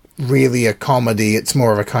isn't really a comedy. It's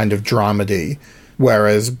more of a kind of dramedy.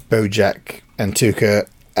 Whereas BoJack and Tuca,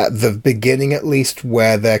 at the beginning at least,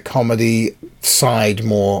 wear their comedy side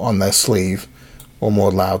more on their sleeve, or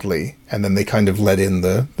more loudly. And then they kind of let in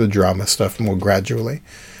the drama stuff more gradually.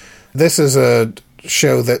 This is a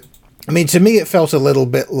show that... I mean, to me, it felt a little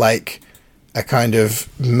bit like a kind of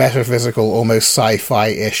metaphysical, almost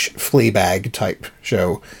sci-fi-ish Fleabag type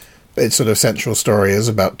show. its sort of central story is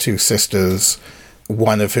about two sisters,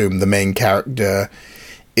 one of whom, the main character,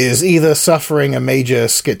 is either suffering a major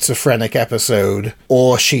schizophrenic episode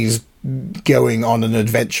or she's going on an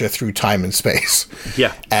adventure through time and space.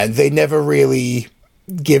 Yeah. And they never really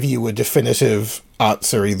give you a definitive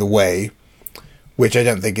answer either way, which I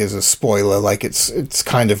don't think is a spoiler. Like, it's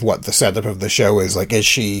kind of what the setup of the show is. Like, is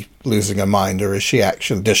she losing her mind, or does she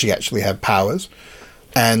actually have powers?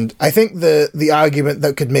 And I think the argument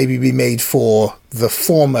that could maybe be made for the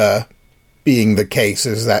former being the case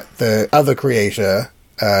is that the other creator,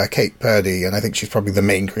 Kate Purdy, and I think she's probably the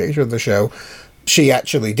main creator of the show, she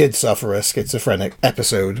actually did suffer a schizophrenic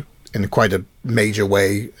episode in quite a major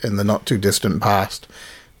way in the not too distant past,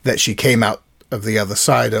 that she came out of the other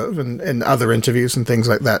side of, and in other interviews and things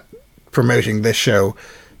like that promoting this show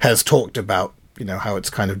has talked about, you know, how it's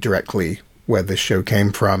kind of directly where this show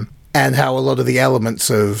came from, and how a lot of the elements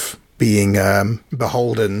of being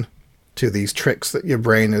beholden to these tricks that your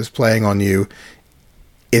brain is playing on you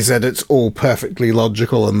is that it's all perfectly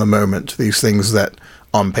logical in the moment. These things that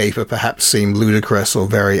on paper perhaps seem ludicrous or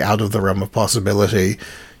very out of the realm of possibility,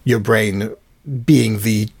 your brain being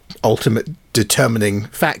the ultimate determining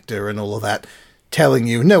factor and all of that, telling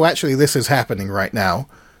you, no, actually this is happening right now.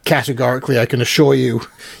 Categorically, I can assure you,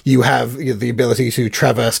 you have the ability to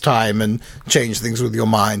traverse time and change things with your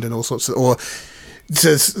mind and all sorts of, or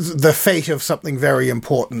the fate of something very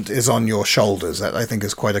important is on your shoulders. That, I think,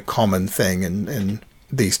 is quite a common thing in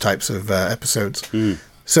these types of episodes.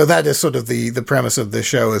 So that is sort of the premise of this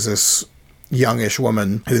show, is this youngish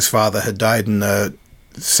woman whose father had died in a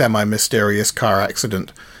semi-mysterious car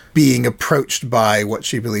accident, being approached by what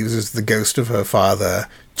she believes is the ghost of her father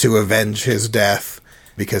to avenge his death,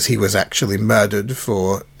 because he was actually murdered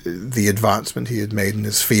for the advancement he had made in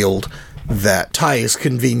his field that ties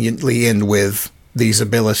conveniently in with these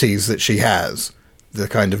abilities that she has, the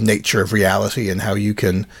kind of nature of reality and how you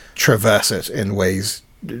can traverse it in ways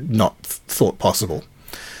not thought possible.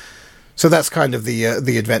 So that's kind of the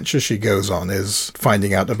adventure she goes on, is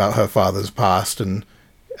finding out about her father's past and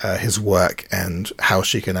his work and how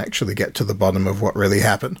she can actually get to the bottom of what really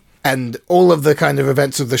happened. And all of the kind of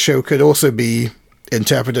events of the show could also be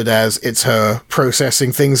interpreted as it's her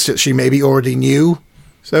processing things that she maybe already knew.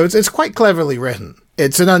 So it's quite cleverly written.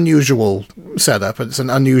 It's an unusual setup. It's an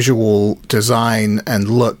unusual design and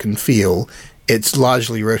look and feel. It's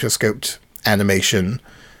largely rotoscoped animation.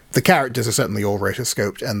 The characters are certainly all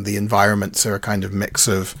rotoscoped, and the environments are a kind of mix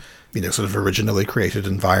of, you know, sort of originally created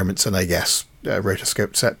environments and, I guess,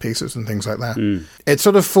 rotoscoped set pieces and things like that. It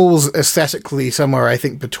sort of falls aesthetically somewhere, I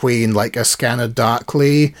think, between like A Scanner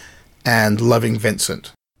Darkly and Loving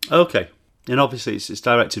Vincent. Okay. And obviously it's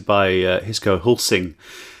directed by Hisko Hulsing,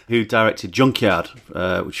 who directed Junkyard,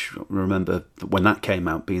 which I remember when that came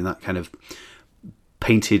out, being that kind of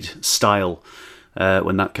painted style,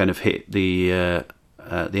 when that kind of hit the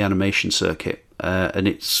animation circuit. And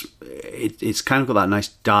it's kind of got that nice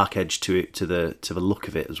dark edge to it, to the look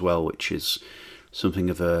of it as well, which is something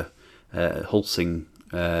of a Hulsing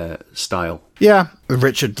style. Yeah.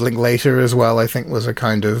 Richard Linklater as well, I think, was a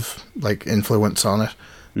kind of like influence on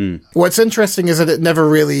it. What's interesting is that it never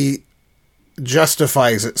really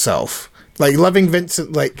justifies itself. Like, Loving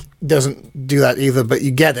Vincent, like, doesn't do that either, but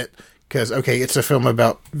you get it, because, okay, it's a film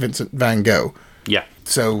about Vincent van Gogh. Yeah.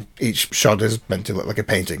 So each shot is meant to look like a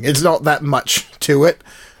painting. It's not that much to it,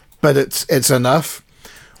 but it's enough.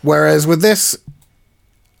 Whereas with this,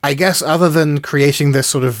 I guess, other than creating this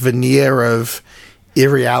sort of veneer of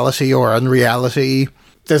irreality or unreality,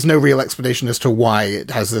 there's no real explanation as to why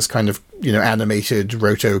it has this kind of, you know, animated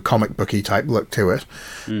roto comic booky type look to it.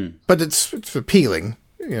 But it's appealing.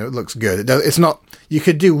 You know, it looks good. It's not. You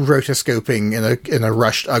could do rotoscoping in a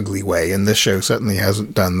rushed, ugly way, and this show certainly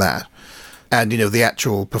hasn't done that. And, you know, the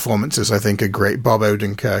actual performances, I think, are great. Bob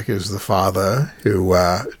Odenkirk is the father, who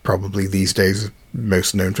probably these days is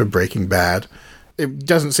most known for Breaking Bad. It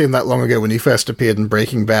doesn't seem that long ago when he first appeared in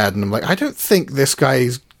Breaking Bad, and I'm like, I don't think this guy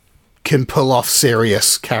can pull off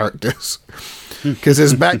serious characters. Because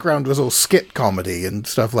his background was all skit comedy and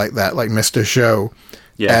stuff like that, like Mr. Show.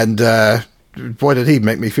 Yeah. And boy, did he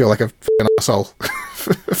make me feel like a f***ing asshole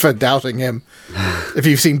for doubting him. If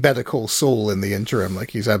you've seen Better Call Saul in the interim, like,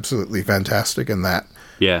 he's absolutely fantastic in that.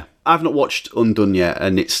 Yeah. I've not watched Undone yet,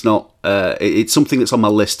 and it's not. It's something that's on my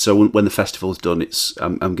list. So when the festival's done,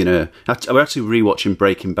 I'm gonna. We're actually rewatching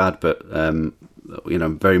Breaking Bad, but you know,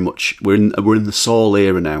 very much we're in the Saul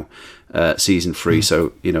era now, season 3.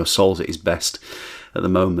 So, you know, Saul's at his best at the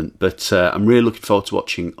moment. But I'm really looking forward to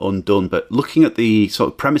watching Undone. But looking at the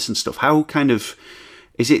sort of premise and stuff, how kind of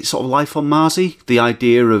is it sort of life on Marzi? The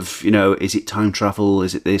idea of, you know, is it time travel?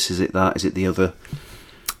 Is it this? Is it that? Is it the other?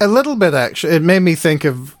 A little bit, actually. It made me think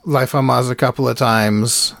of Life on Mars a couple of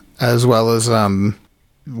times, as well as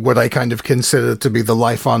what I kind of consider to be the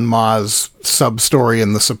Life on Mars sub-story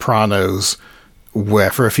in The Sopranos, where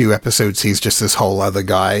for a few episodes he's just this whole other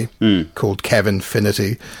guy called Kevin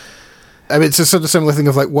Finity. I mean, it's a sort of similar thing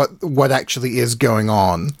of like what actually is going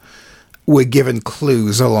on. We're given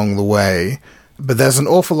clues along the way, but there's an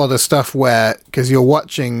awful lot of stuff where, because you're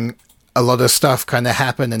watching a lot of stuff kind of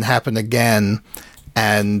happen and happen again,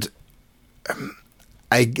 and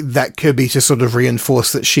that could be to sort of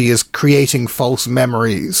reinforce that she is creating false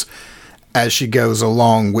memories as she goes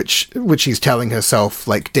along, which she's telling herself,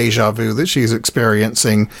 like deja vu, that she's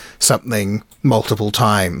experiencing something multiple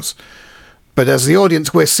times. But as the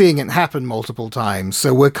audience, we're seeing it happen multiple times,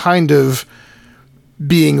 so we're kind of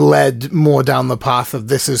being led more down the path of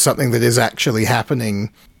this is something that is actually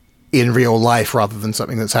happening in real life rather than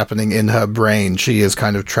something that's happening in her brain. She is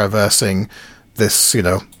kind of traversing this,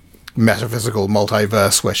 metaphysical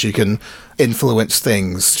multiverse where she can influence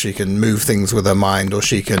things, she can move things with her mind, or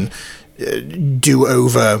she can do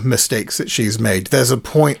over mistakes that she's made. There's a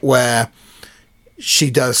point where she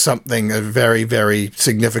does something, a very, very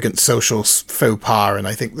significant social faux pas, and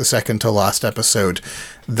I think the second to last episode,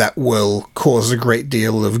 that will cause a great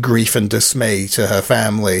deal of grief and dismay to her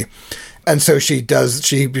family. And so she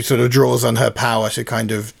sort of draws on her power to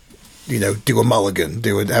kind of, do a mulligan,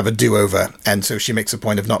 have a do-over. And so she makes a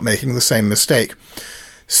point of not making the same mistake.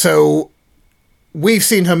 So we've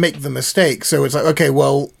seen her make the mistake. So it's like, okay,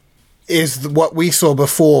 well, is what we saw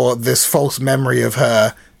before this false memory of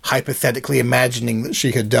her hypothetically imagining that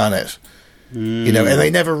she had done it? And they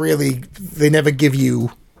never give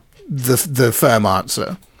you the firm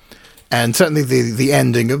answer. And certainly the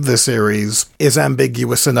ending of the series is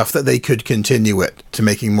ambiguous enough that they could continue it to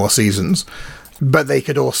making more seasons. But they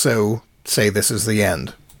could also say this is the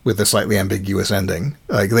end with a slightly ambiguous ending.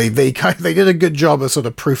 Like they did a good job of sort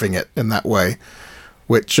of proofing it in that way,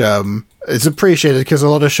 which is appreciated because a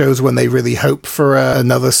lot of shows, when they really hope for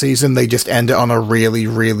another season, they just end it on a really,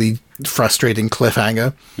 really frustrating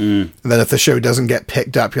cliffhanger. And then if the show doesn't get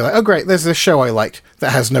picked up, you're like, oh great, there's this show I liked that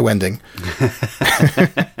has no ending.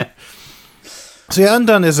 So yeah,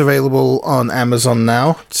 Undone is available on Amazon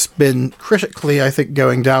now. It's been critically, I think,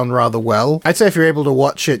 going down rather well. I'd say if you're able to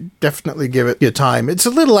watch it, definitely give it your time. It's a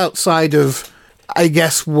little outside of, I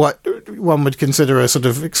guess, what one would consider a sort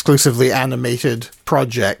of exclusively animated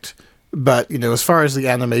project. But, as far as the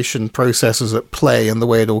animation processes at play and the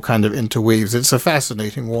way it all kind of interweaves, it's a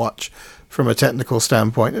fascinating watch from a technical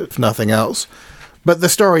standpoint, if nothing else. But the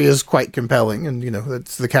story is quite compelling, and,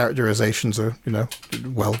 the characterizations are,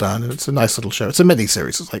 well done, and it's a nice little show. It's a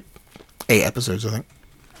mini-series. It's like 8 episodes, I think.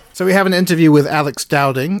 So we have an interview with Alex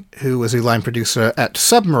Dowding, who was a line producer at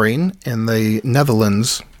Submarine in the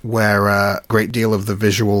Netherlands, where a great deal of the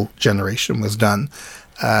visual generation was done.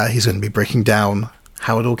 He's going to be breaking down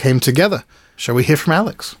how it all came together. Shall we hear from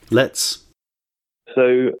Alex? Let's.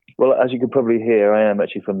 So, well, as you can probably hear, I am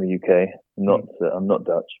actually from the UK. I'm not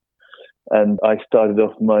Dutch. And I started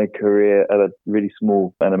off my career at a really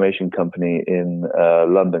small animation company in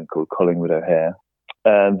London called Collingwood O'Hare.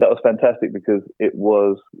 And that was fantastic because it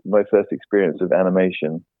was my first experience of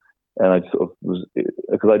animation. And I sort of was,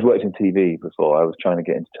 because I'd worked in TV before, I was trying to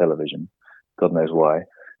get into television, God knows why.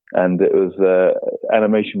 And it was,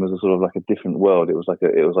 animation was a sort of like a different world. It was like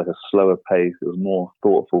a slower pace. It was more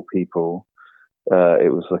thoughtful people.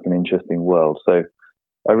 It was like an interesting world. So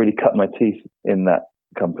I really cut my teeth in that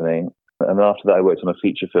company. And after that, I worked on a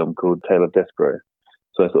feature film called Tale of Despero.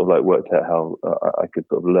 So I sort of like worked out how I could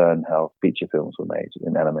sort of learn how feature films were made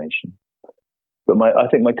in animation. But I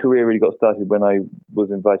think my career really got started when I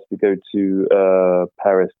was invited to go to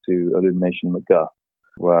Paris to Illumination Macguff,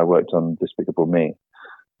 where I worked on Despicable Me,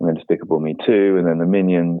 and then Despicable Me 2, and then The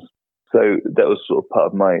Minions. So that was sort of part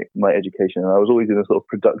of my education. And I was always in a sort of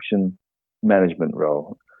production management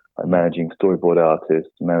role, like managing storyboard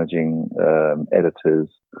artists, managing editors.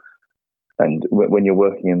 And when you're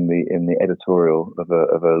working in the editorial of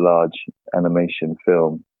a large animation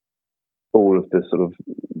film, all of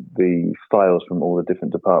the files from all the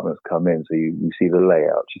different departments come in. So you see the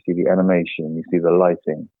layout, you see the animation, you see the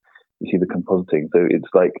lighting, you see the compositing. So it's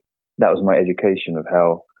like that was my education of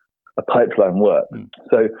how a pipeline worked.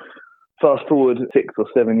 So fast forward 6 or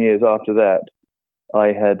 7 years after that, I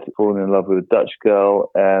had fallen in love with a Dutch girl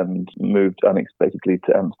and moved unexpectedly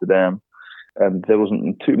to Amsterdam. And there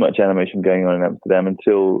wasn't too much animation going on in Amsterdam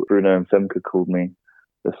until Bruno and Femke called me,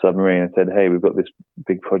 the Submarine, and said, hey, we've got this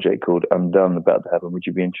big project called Undone about to happen. Would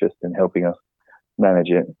you be interested in helping us manage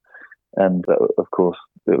it? And of course,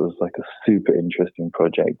 it was like a super interesting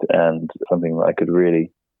project and something that I could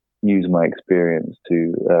really use my experience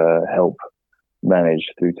to help manage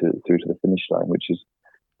through to the finish line, which is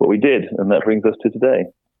what we did, and that brings us to today.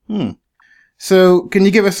 So, can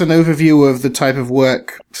you give us an overview of the type of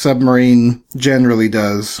work Submarine generally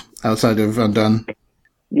does outside of Undone?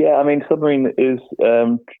 Yeah, I mean, Submarine is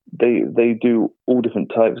they do all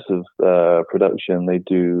different types of production. They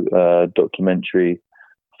do documentary,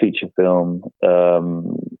 feature film,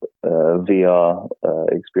 VR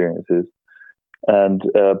experiences, and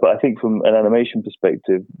but I think from an animation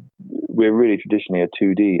perspective, we're really traditionally a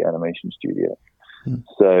 2D animation studio.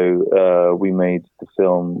 So we made the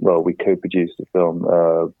film. Well, we co-produced the film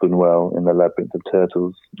Buñuel in the Labyrinth of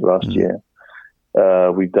Turtles last year.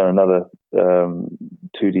 We've done another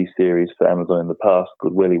 2D series for Amazon in the past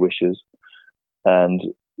called Willy Wishes, and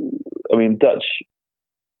I mean Dutch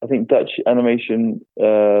animation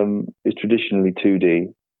is traditionally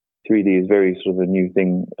 2D. 3D is very sort of a new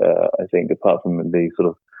thing, I think, apart from the sort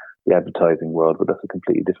of the advertising world, but that's a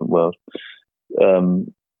completely different world.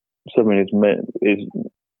 Submarine is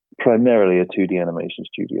primarily a 2D animation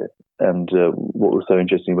studio, and what was so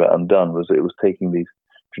interesting about Undone was that it was taking these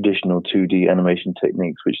traditional 2D animation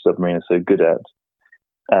techniques, which Submarine is so good at,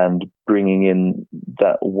 and bringing in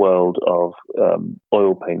that world of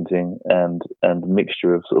oil painting and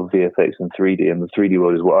mixture of sort of VFX and 3D, and the 3D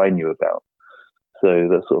world is what I knew about. So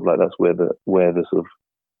that's sort of like that's where the sort of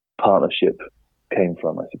partnership came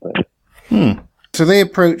from, I suppose. So they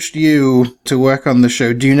approached you to work on the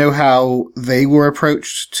show. Do you know how they were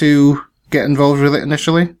approached to get involved with it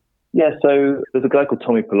initially? Yeah, so there's a guy called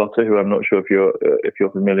Tommy Pilotta, who I'm not sure if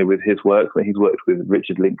you're familiar with his work, but he's worked with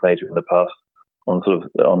Richard Linklater in the past on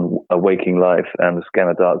A Waking Life and The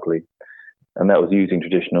Scanner Darkly, and that was using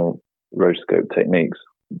traditional rotoscope techniques.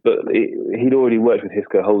 But he'd already worked with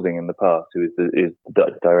Hisco Holding in the past, who is the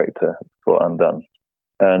Dutch director for Undone.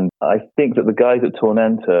 And I think that the guys at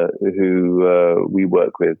Tornanta, who we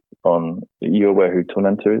work with on, you're aware who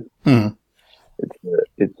Tornanta is? Mm.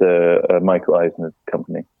 It's a Michael Eisner's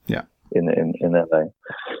company. Yeah. In LA,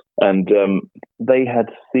 and they had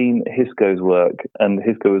seen Hisco's work, and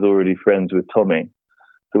Hisco was already friends with Tommy.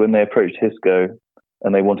 So when they approached Hisco,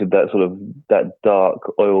 and they wanted that dark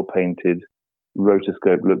oil painted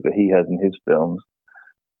rotoscope look that he has in his films,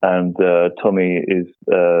 and Tommy is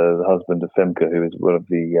the husband of Femke, who is one of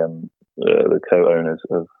the co-owners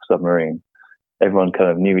of Submarine. Everyone kind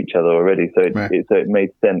of knew each other already, so it made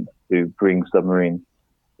sense to bring Submarine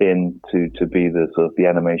in to be the sort of the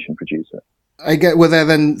animation producer. I get, were there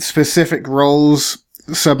then specific roles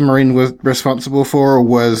Submarine was responsible for, or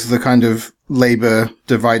was the kind of labor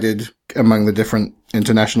divided among the different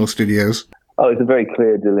international studios? Oh, it's a very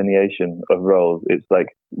clear delineation of roles. It's like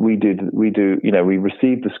we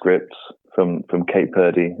received the scripts from Kate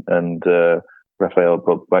Purdy and Raphael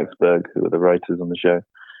Bob Waxberg, who are the writers on the show.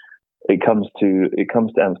 It comes to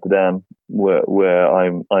Amsterdam, where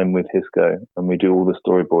I'm with Hisco, and we do all the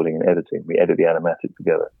storyboarding and editing. We edit the animatic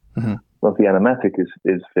together. Mm-hmm. Once the animatic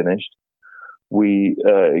is finished,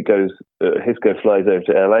 Hisco flies over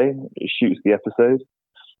to LA, shoots the episode.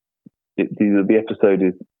 The episode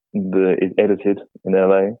is edited in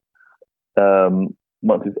LA.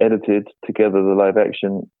 Once it's edited together, the live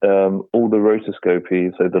action, all the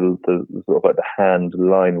rotoscopy, so the sort of like the hand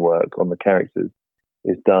line work on the characters,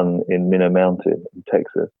 is done in Minnow Mountain in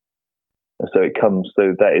Texas. And so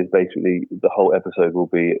that is basically, the whole episode will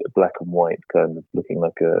be black and white, kind of looking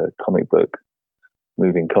like a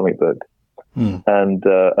moving comic book. And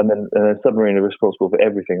then Submarine are responsible for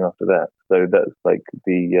everything after that. So that's like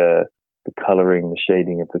the colouring, the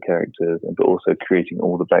shading of the characters, but also creating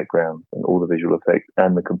all the backgrounds and all the visual effects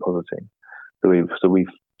and the compositing. So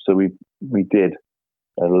we did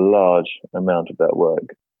a large amount of that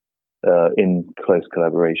work in close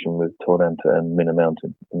collaboration with Tornanta and Minnow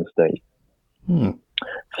Mountain in the States.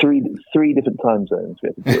 Three different time zones we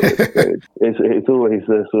have to deal with. So it's always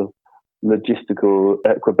a sort of logistical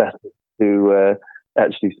acrobatics to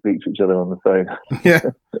actually speak to each other on the phone.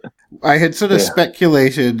 Yeah. I had sort of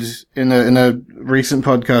speculated in a recent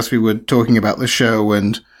podcast, we were talking about the show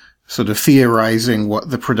and sort of what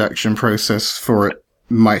the production process for it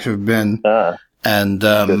might have been. And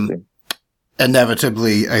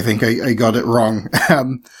inevitably, I think I got it wrong.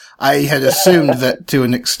 I had assumed that to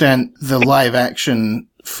an extent the live action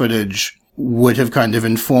footage would have kind of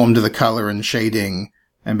informed the color and shading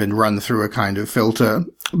and been run through a kind of filter.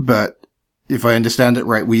 But if I understand it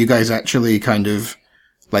right, were you guys actually kind of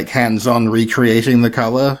like hands-on recreating the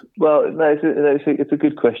color? Well, no, it's a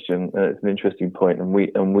good question. It's an interesting point, and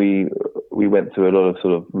we went through a lot of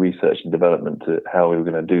sort of research and development to how we were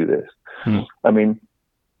going to do this. I mean,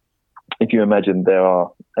 if you imagine there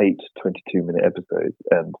are 8 22-minute episodes,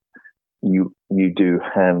 and you do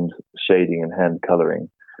hand shading and hand coloring,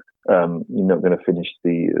 you're not going to finish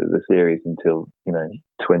the series until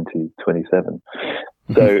 2027.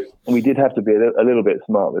 So we did have to be a little bit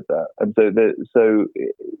smart with that, and so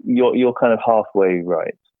you're kind of halfway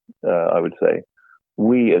right. I would say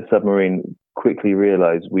we at Submarine quickly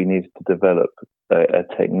realized we needed to develop a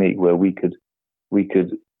technique where we could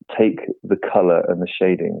take the color and the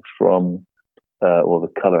shading from, or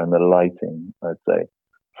the color and the lighting, I'd say,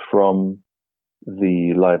 from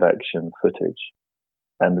the live action footage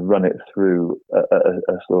and run it through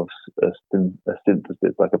a sort of a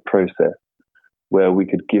synthesis, like a process where we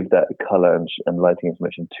could give that color and lighting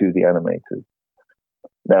information to the animators.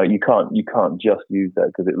 Now you can't just use that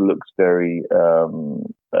because it looks very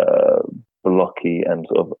blocky and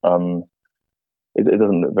sort of it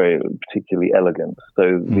doesn't look very particularly elegant.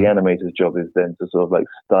 So the animator's job is then to sort of like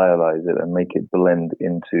stylize it and make it blend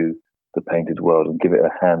into the painted world and give it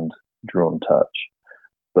a hand drawn touch.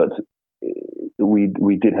 But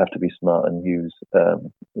we did have to be smart and use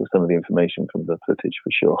some of the information from the footage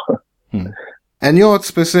for sure. And your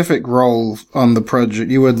specific role on the project,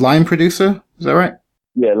 you were line producer, is that right?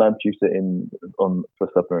 Yeah, line producer for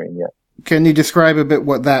Submarine. Yeah. Can you describe a bit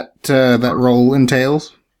what that role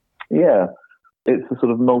entails? Yeah, it's a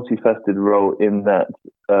sort of multifaceted role in that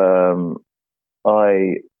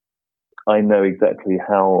I know exactly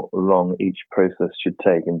how long each process should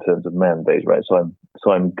take in terms of man days, right? So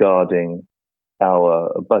I'm guarding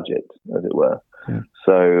our budget, as it were. Yeah.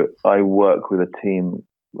 So I work with a team.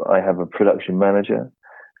 I have a production manager,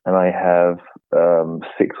 and I have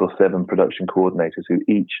 6 or 7 production coordinators who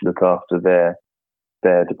each look after their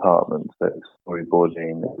departments. So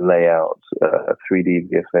storyboarding, layout, 3D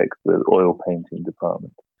VFX, the oil painting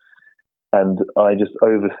department. And I just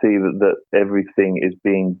oversee that everything is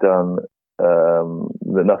being done,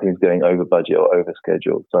 that nothing is going over budget or over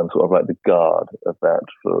schedule. So I'm sort of like the guard of that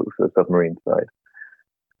for the Submarine side.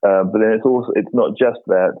 But then it's not just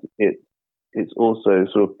that, it's also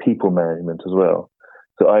sort of people management as well.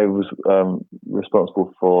 So I was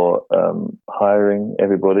responsible for hiring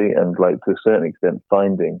everybody and, like, to a certain extent,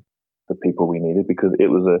 finding the people we needed, because it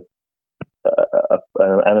was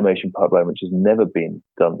an animation pipeline which has never been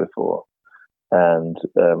done before. And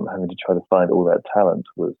having to try to find all that talent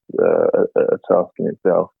was a task in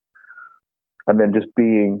itself. And then just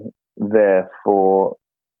being there for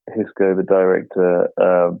Hisco, the director,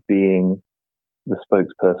 being the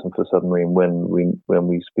spokesperson for Submarine when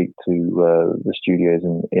we speak to the studios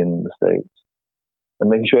in the States, and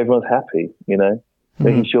making sure everyone's happy,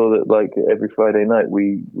 making sure that, like, every Friday night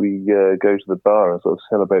we go to the bar and sort of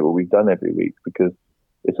celebrate what we've done every week, because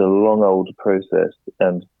it's a long old process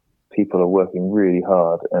and people are working really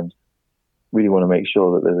hard and really want to make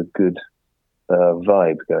sure that there's a good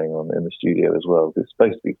vibe going on in the studio as well, because it's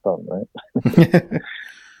supposed to be fun, right?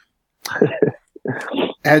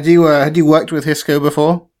 Had you worked with Hisco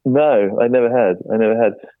before? No, I never had.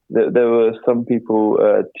 There were some people,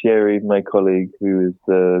 Thierry, my colleague, who is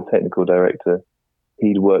the technical director,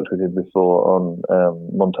 he'd worked with him before on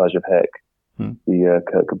Montage of Heck, the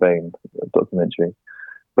Kurt Cobain documentary.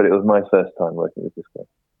 But it was my first time working with Hisco.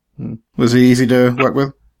 Was he easy to work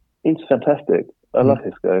with? He's fantastic. I love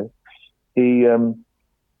Hisco. He's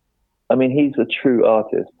a true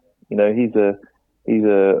artist. He's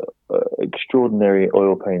a extraordinary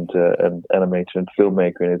oil painter and animator and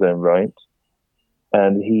filmmaker in his own right,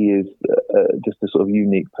 and he is just a sort of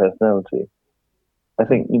unique personality. I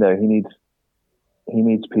think he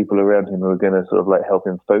needs people around him who are going to sort of like help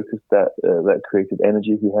him focus that creative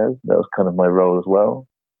energy he has. That was kind of my role as well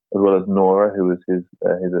as Nora, who was his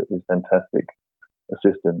fantastic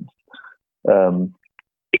assistant.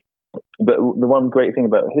 But the one great thing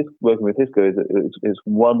about working with Hisco is that it's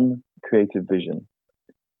one creative vision,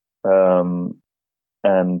 and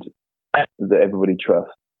that everybody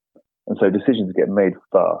trusts, and so decisions get made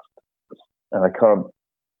fast. And I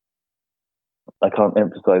can't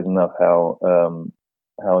emphasize enough how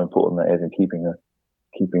important that is in keeping a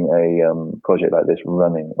project like this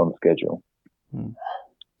running on schedule.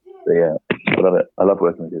 So yeah, I love it. I love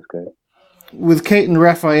working with Hisco. With Kate and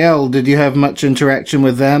Raphael, did you have much interaction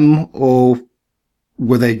with them, or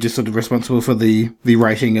were they just sort of responsible for the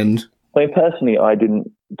writing and? I mean, personally, I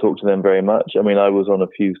didn't talk to them very much. I mean, I was on a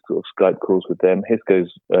few sort of Skype calls with them.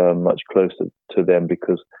 Hisco's much closer to them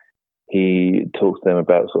because he talks to them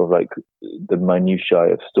about sort of like the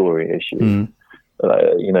minutiae of story issues.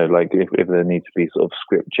 Like if there needs to be sort of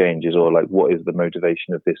script changes, or like what is the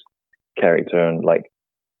motivation of this character, and like,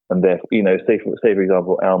 and therefore, say for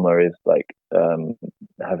example, Alma is like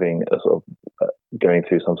having a sort of going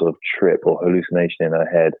through some sort of trip or hallucination in her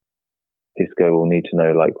head. Hisco will need to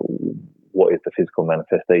know, like, what is the physical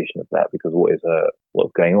manifestation of that, because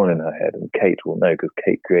what's going on in her head, and Kate will know because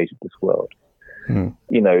Kate created this world.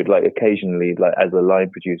 Like occasionally, like as a line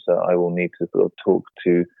producer, I will need to sort of talk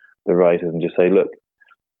to the writers and just say, look,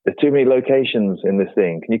 there's too many locations in this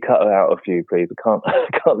thing. Can you cut out a few, please? I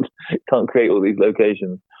can't create all these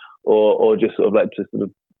locations, or just sort of like to sort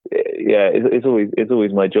of it's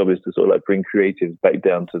always my job is to sort of like bring creatives back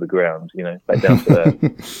down to the ground, back down to earth,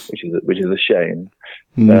 which is a shame.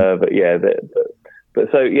 But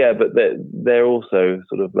they're also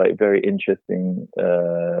sort of like very interesting,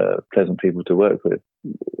 pleasant people to work with.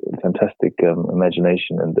 Fantastic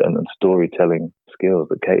imagination and storytelling skills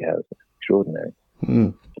that Kate has. Extraordinary.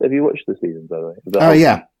 Have you watched the season, by the way? Oh,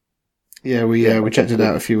 yeah. Yeah, we checked it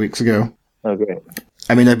out a few weeks ago. Oh, great.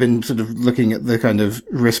 I mean, I've been sort of looking at the kind of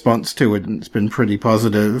response to it, and it's been pretty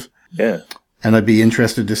positive. Yeah. And I'd be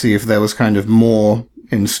interested to see if there was kind of more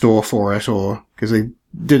in store for it, or because they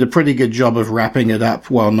did a pretty good job of wrapping it up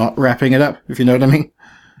while not wrapping it up, if you know what I mean.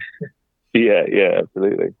 Yeah,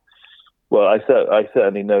 absolutely. Well, I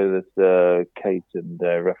certainly know that Kate and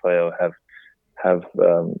Raphael have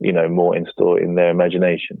more in store in their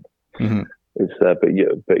imagination. Mm-hmm. It's but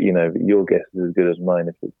your guess is as good as mine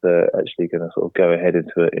if it's actually going to sort of go ahead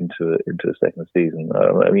into a second season.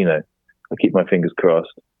 I keep my fingers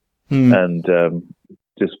crossed and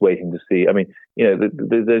just waiting to see. I mean,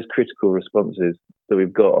 those critical responses that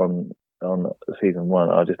we've got on season 1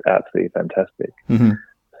 are just absolutely fantastic. Mm-hmm.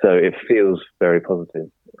 So it feels very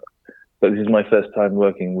positive. But this is my first time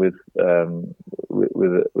working with an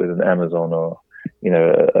Amazon or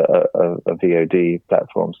a VOD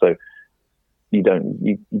platform. So you don't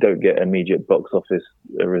get immediate box office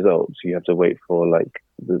results. You have to wait for like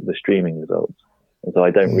the streaming results. And so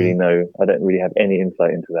I don't really know. I don't really have any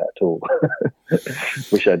insight into that at all.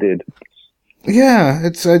 Wish I did. Yeah,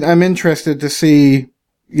 I'm interested to see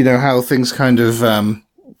how things kind of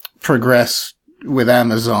progress with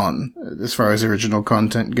Amazon as far as original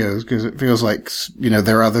content goes, because it feels like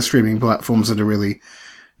there are other streaming platforms that are really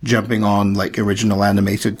jumping on like original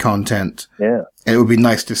animated content. Yeah, and it would be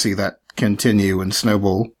nice to see that continue and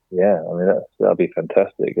snowball. Yeah, I mean that'll be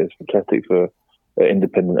fantastic. It's fantastic for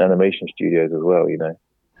independent animation studios as well.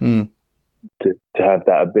 To have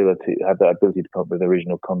that ability to come up with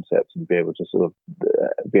original concepts and be able to sort of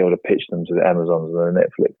pitch them to the Amazons and the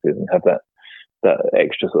Netflixes and have that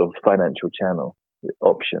extra sort of financial channel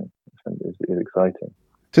option is exciting.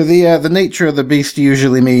 So the nature of the beast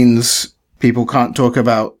usually means people can't talk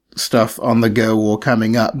about stuff on the go or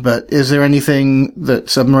coming up, but is there anything that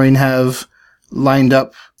Submarine have lined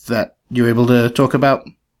up that you're able to talk about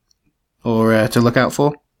or to look out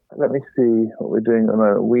for? Let me see what we're doing at the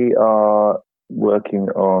moment. We are working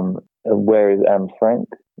on Where is Anne Frank,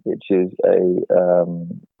 which is a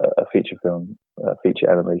feature film, feature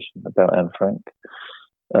animation about Anne Frank.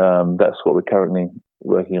 That's what we're currently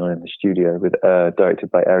working on in the studio, with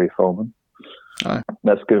directed by Ari Folman. Hi.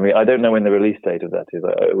 That's going to be. I don't know when the release date of that is.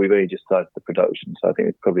 We've only just started the production, so I think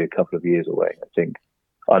it's probably a couple of years away. I think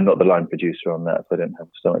I'm not the line producer on that, so I don't have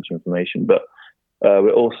so much information. But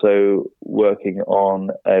we're also working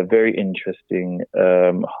on a very interesting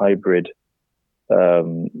hybrid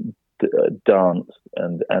dance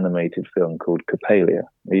and animated film called Coppelia.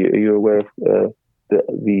 Are you aware of the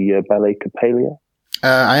ballet Coppelia?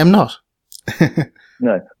 I am not.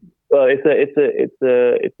 No. Well, it's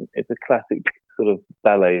a classic sort of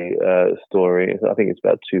ballet story. I think it's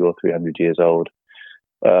about 200 or 300 years old,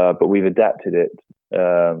 but we've adapted it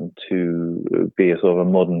to be a sort of a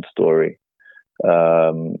modern story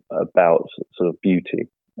about sort of beauty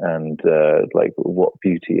and like what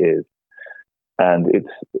beauty is. And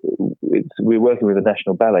we're working with the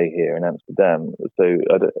National Ballet here in Amsterdam. So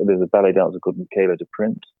there's a ballet dancer called Michaela de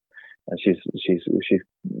Print, and she's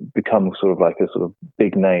become sort of like a sort of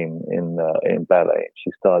big name in ballet. She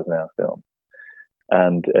stars in our film,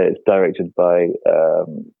 and it's directed by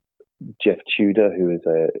Jeff Tudor, who is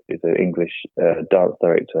an English dance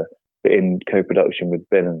director, but in co-production with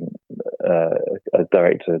a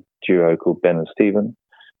director duo called Ben and Steven,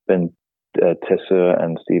 Ben Tesseur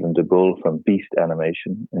and Steven de Boul from Beast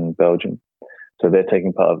Animation in Belgium. So they're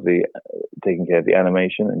taking care of the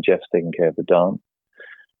animation, and Jeff's taking care of the dance.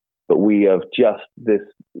 But we have just this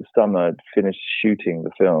summer finished shooting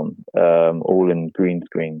the film, all in green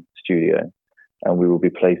screen studio, and we will be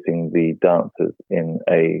placing the dancers in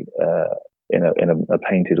a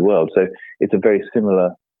painted world. So it's a very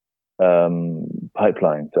similar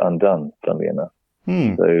pipeline to Undone, funnily enough.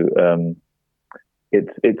 So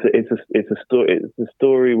it's a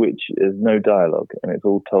story which is no dialogue, and it's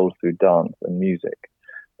all told through dance and music,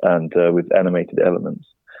 and with animated elements.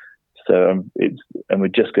 So we're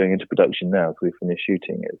just going into production now, so we finished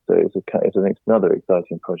shooting it. So it's another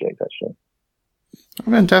exciting project, actually.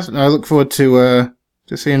 Fantastic! I look forward to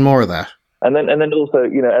seeing more of that. And then also,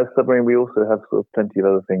 as Submarine, we also have sort of plenty of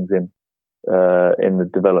other things in the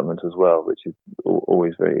development as well, which is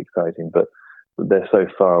always very exciting. But they're so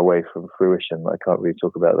far away from fruition, I can't really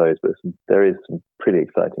talk about those. But there is some pretty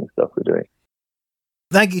exciting stuff we're doing.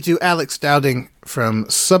 Thank you to Alex Dowding from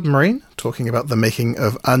Submarine, talking about the making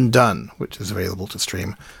of Undone, which is available to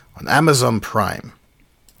stream on Amazon Prime.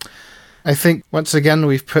 I think, once again,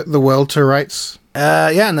 we've put the world to rights.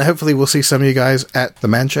 And hopefully we'll see some of you guys at the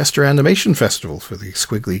Manchester Animation Festival for the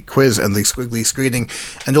Squiggly Quiz and the Squiggly Screening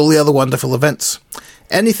and all the other wonderful events.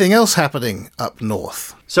 Anything else happening up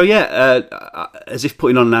north? So as if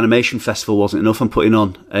putting on an animation festival wasn't enough, I'm putting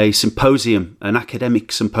on a symposium, an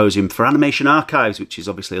academic symposium for Animation Archives, which is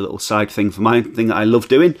obviously a little side thing for my thing that I love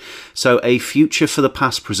doing. So a future for the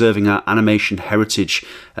past, preserving our animation heritage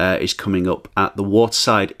is coming up at the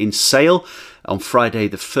Waterside in Sale on Friday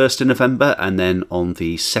the 1st of November, and then on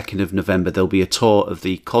the 2nd of November there'll be a tour of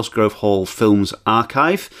the Cosgrove Hall Films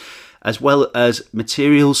Archive, as well as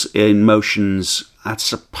Materials in Motion's, I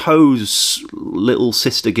suppose, little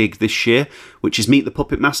sister gig this year, which is Meet the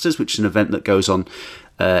Puppet Masters, which is an event that goes on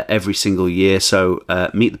every single year. So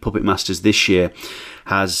Meet the Puppet Masters this year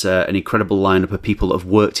has an incredible lineup of people that have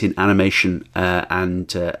worked in animation and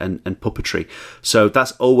puppetry. So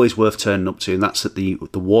that's always worth turning up to, and that's at the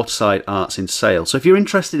Waterside Arts in Sale. So if you're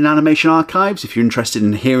interested in Animation Archives, if you're interested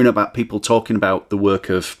in hearing about people talking about the work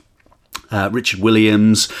of Richard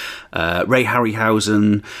Williams, Ray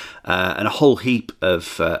Harryhausen, and a whole heap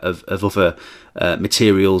of other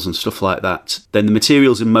materials and stuff like that, then the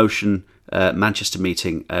Materials in Motion Manchester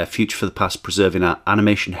meeting, Future for the Past, Preserving Our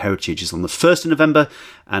Animation Heritage, is on the 1st of November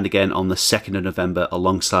and again on the 2nd of November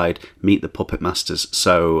alongside Meet the Puppet Masters.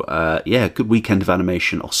 So, good weekend of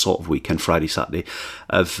animation, or sort of weekend, Friday, Saturday,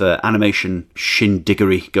 of animation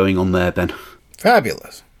shindiggery going on there, Ben.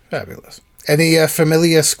 Fabulous. Any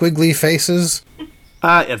familiar squiggly faces?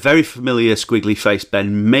 A very familiar squiggly face,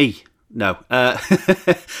 Ben. Me. No.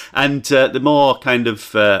 And the more kind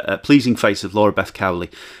of pleasing face of Laura Beth Cowley,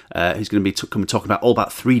 who's going to be coming talking about all about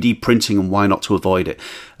 3D printing and why not to avoid it.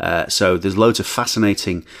 So there's loads of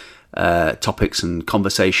fascinating topics and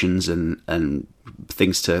conversations and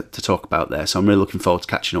things to talk about there. So I'm really looking forward to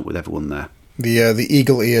catching up with everyone there. The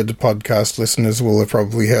eagle-eared podcast listeners will have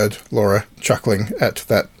probably heard Laura chuckling at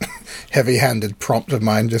that heavy-handed prompt of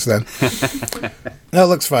mine just then. No, it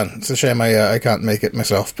looks fun. It's a shame I can't make it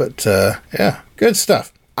myself, but good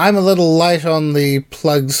stuff. I'm a little light on the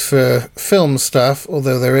plugs for film stuff,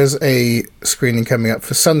 although there is a screening coming up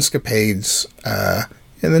for Sunscapades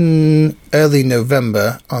in early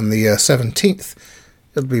November on the 17th.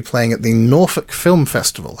 It'll be playing at the Norfolk Film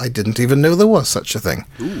Festival. I didn't even know there was such a thing.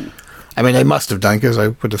 Ooh. I mean, I must have done because I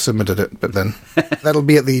would have submitted it, but then that'll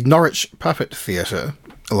be at the Norwich Puppet Theatre,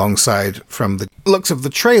 alongside, from the looks of the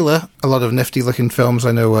trailer, a lot of nifty-looking films.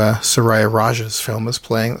 I know Soraya Raja's film is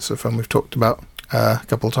playing. That's a film we've talked about a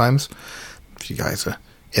couple of times. If you guys are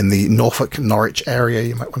in the Norwich area,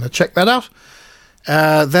 you might want to check that out.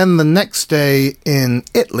 Then the next day in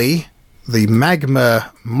Italy, the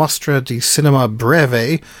Magma Mostra di Cinema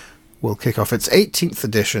Breve will kick off its 18th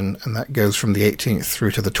edition, and that goes from the 18th through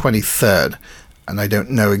to the 23rd. And I don't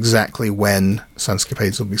know exactly when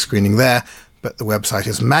Sunscapades will be screening there, but the website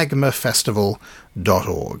is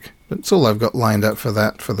magmafestival.org. That's all I've got lined up for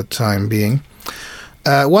that for the time being.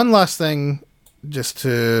 One last thing, just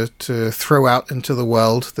to throw out into the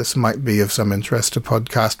world. This might be of some interest to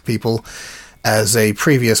podcast people. As a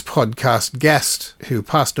previous podcast guest who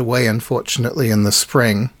passed away, unfortunately, in the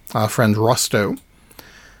spring, our friend Rosto,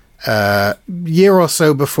 year or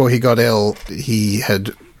so before he got ill, he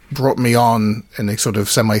had brought me on in a sort of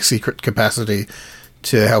semi-secret capacity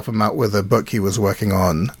to help him out with a book he was working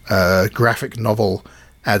on, a graphic novel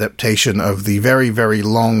adaptation of the very, very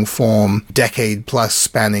long-form, decade-plus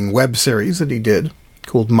spanning web series that he did,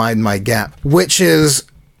 called Mind My Gap,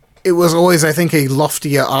 it was always, I think, a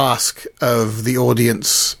loftier ask of the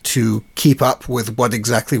audience to keep up with what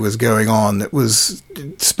exactly was going on.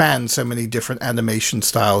 It spanned so many different animation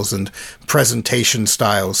styles and presentation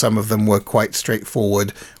styles. Some of them were quite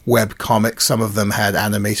straightforward web comics. Some of them had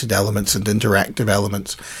animated elements and interactive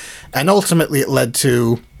elements. And ultimately it led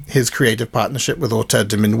to his creative partnership with Auteur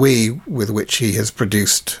de Minuit, with which he has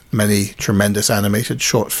produced many tremendous animated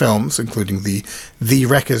short films, including the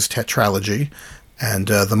Wreckers tetralogy, and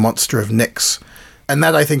The Monster of Nyx. And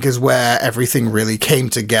that, I think, is where everything really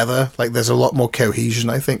came together. Like, there's a lot more cohesion,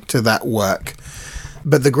 I think, to that work.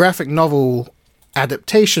 But the graphic novel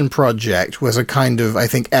adaptation project was a kind of, I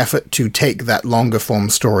think, effort to take that longer form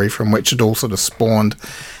story from which it all sort of spawned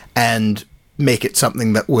and make it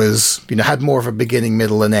something that was, had more of a beginning,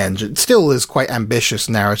 middle, and end. It still is quite ambitious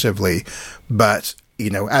narratively, but,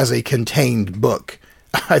 as a contained book,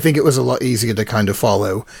 I think it was a lot easier to kind of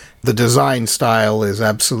follow. The design style is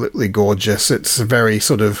absolutely gorgeous. It's very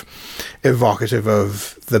sort of evocative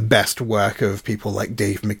of the best work of people like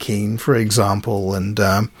Dave McKean, for example, and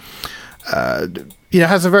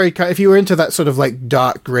has a very, if you were into that sort of like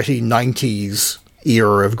dark, gritty 90s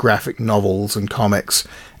era of graphic novels and comics,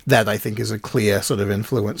 that I think is a clear sort of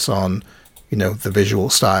influence on, the visual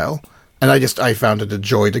style. And I found it a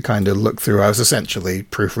joy to kind of look through. I was essentially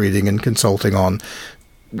proofreading and consulting on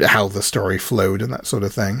how the story flowed and that sort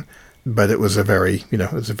of thing. But it was a very,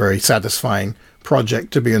 it was a very satisfying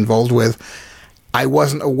project to be involved with. I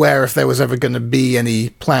wasn't aware if there was ever going to be any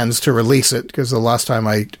plans to release it, because the last time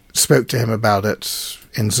I spoke to him about it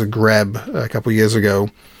in Zagreb a couple of years ago,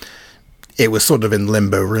 it was sort of in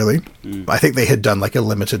limbo, really. I think they had done like a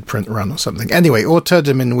limited print run or something. Anyway, Auteur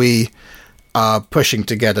de Minuit are pushing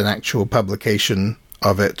to get an actual publication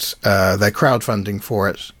of it. They're crowdfunding for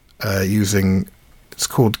it using, it's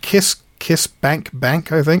called Kiss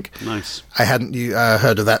Bank, I think. Nice. I hadn't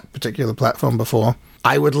heard of that particular platform before.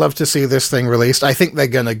 I would love to see this thing released. I think they're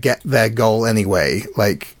going to get their goal anyway.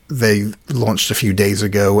 Like, they launched a few days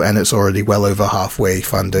ago, and it's already well over halfway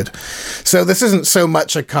funded. So this isn't so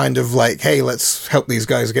much a kind of like, hey, let's help these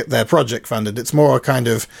guys get their project funded. It's more a kind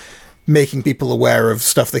of making people aware of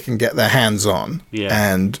stuff they can get their hands on. Yeah.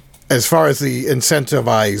 And as far as the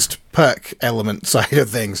incentivized perk element side of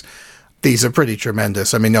things, these are pretty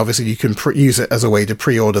tremendous. I mean, obviously, you can use it as a way to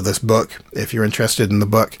pre-order this book if you're interested in the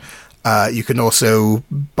book. You can also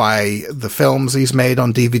buy the films he's made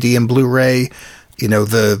on DVD and Blu-ray.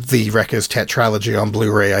 The Wreckers tetralogy on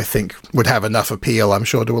Blu-ray, I think, would have enough appeal, I'm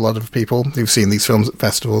sure, to a lot of people who've seen these films at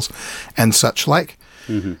festivals and such like.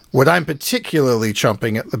 Mm-hmm. What I'm particularly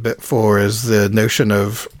chomping at the bit for is the notion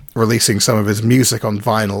of releasing some of his music on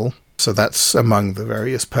vinyl. So that's among the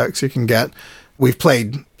various perks you can get. We've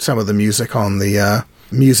played some of the music on the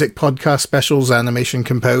music podcast specials, Animation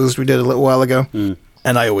Composed, we did a little while ago. Mm.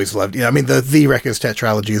 And I always loved, the Wreckers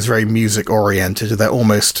tetralogy is very music-oriented.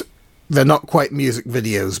 They're not quite music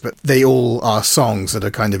videos, but they all are songs that are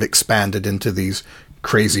kind of expanded into these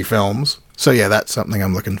crazy films. So yeah, that's something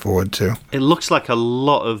I'm looking forward to. It looks like a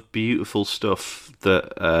lot of beautiful stuff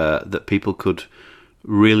that people could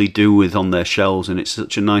really do with on their shelves, and it's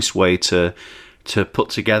such a nice way to put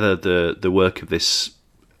together the work of this.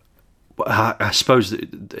 I suppose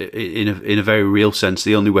in a very real sense,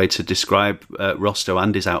 the only way to describe Rosto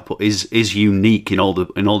and his output is unique in all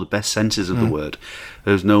the best senses of the word.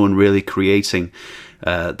 There's no one really creating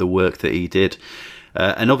the work that he did,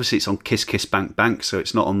 and obviously it's on Kiss Bank Bank, so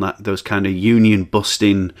it's not on those kind of union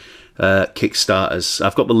busting Kickstarters.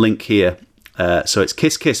 I've got the link here, so it's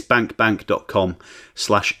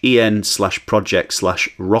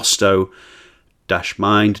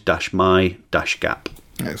kisskissbankbank.com/en/project/Rosto-mind-my-gap.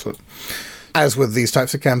 Excellent. As with these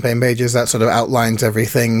types of campaign pages, that sort of outlines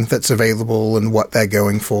everything that's available and what they're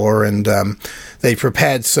going for, and they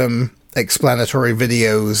prepared some explanatory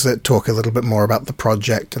videos that talk a little bit more about the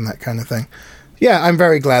project and that kind of thing. Yeah, I'm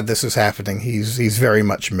very glad this is happening. He's very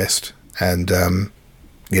much missed, and I'm,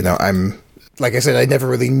 like I said, I never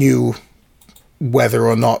really knew whether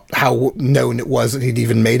or not how known it was that he'd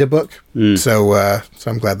even made a book. So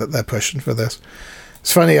I'm glad that they're pushing for this.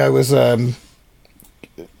 It's funny, I was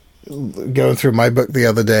going through my book the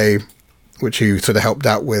other day, which he sort of helped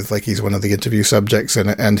out with, like he's one of the interview subjects in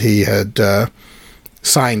it, and he had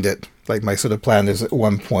signed it. Like, my sort of plan is at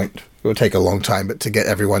one point, it will take a long time, but to get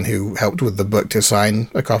everyone who helped with the book to sign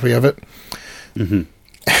a copy of it. Mm-hmm.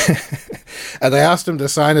 And I asked him to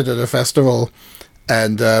sign it at a festival,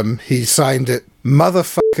 and he signed it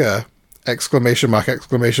motherfucker !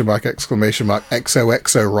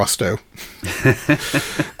 XOXO Rosto.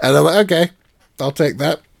 And I'm like, okay, I'll take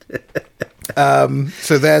that.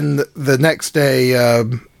 So then the next day,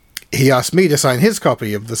 he asked me to sign his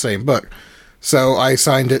copy of the same book. So I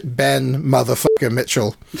signed it Ben Motherfucker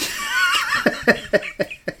Mitchell.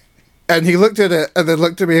 And he looked at it and then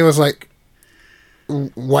looked at me and was like,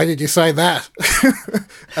 why did you sign that?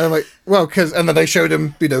 And I'm like, well, because, and then I showed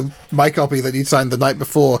him, my copy that he'd signed the night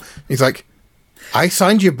before. He's like, I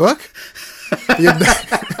signed your book?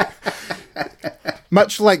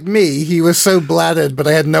 Much like me, he was so bladdered, but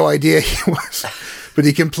I had no idea he was. But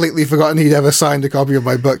he completely forgotten he'd ever signed a copy of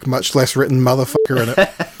my book, much less written motherfucker in it.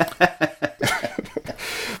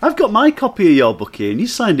 I've got my copy of your book here, and you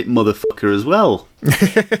signed it motherfucker as well.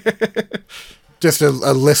 Just a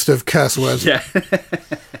list of curse words. Yeah.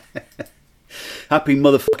 Happy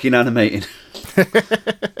motherfucking animating.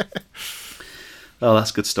 Oh,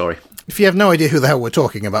 that's a good story. If you have no idea who the hell we're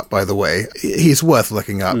talking about, by the way, he's worth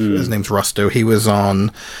looking up. His name's Rusto. He was on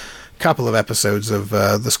a couple of episodes of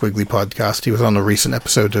the Squiggly podcast. He was on a recent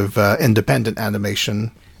episode of Independent Animation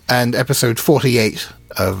and episode 48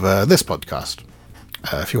 of this podcast.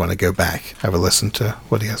 If you want to go back, have a listen to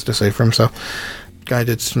what he has to say for himself. Guy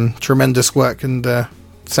did some tremendous work, and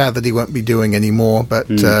sad that he won't be doing any more, but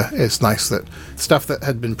it's nice that stuff that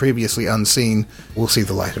had been previously unseen will see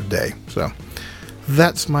the light of day. So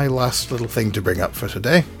that's my last little thing to bring up for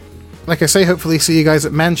today. Like I say, hopefully see you guys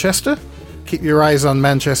at Manchester. Keep your eyes on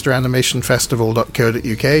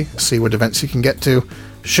manchesteranimationfestival.co.uk. See what events you can get to.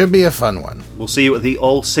 Should be a fun one. We'll see you at the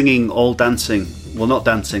all singing, all dancing, well, not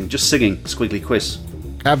dancing, just singing Squiggly Quiz.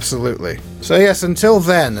 Absolutely. So yes, until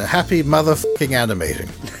then, happy motherfucking animating.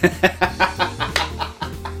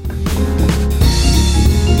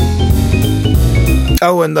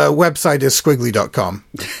 Oh, and the website is squiggly.com.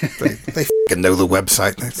 They fucking know the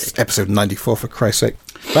website. It's episode 94, for Christ's sake.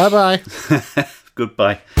 Bye-bye.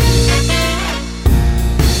 Goodbye.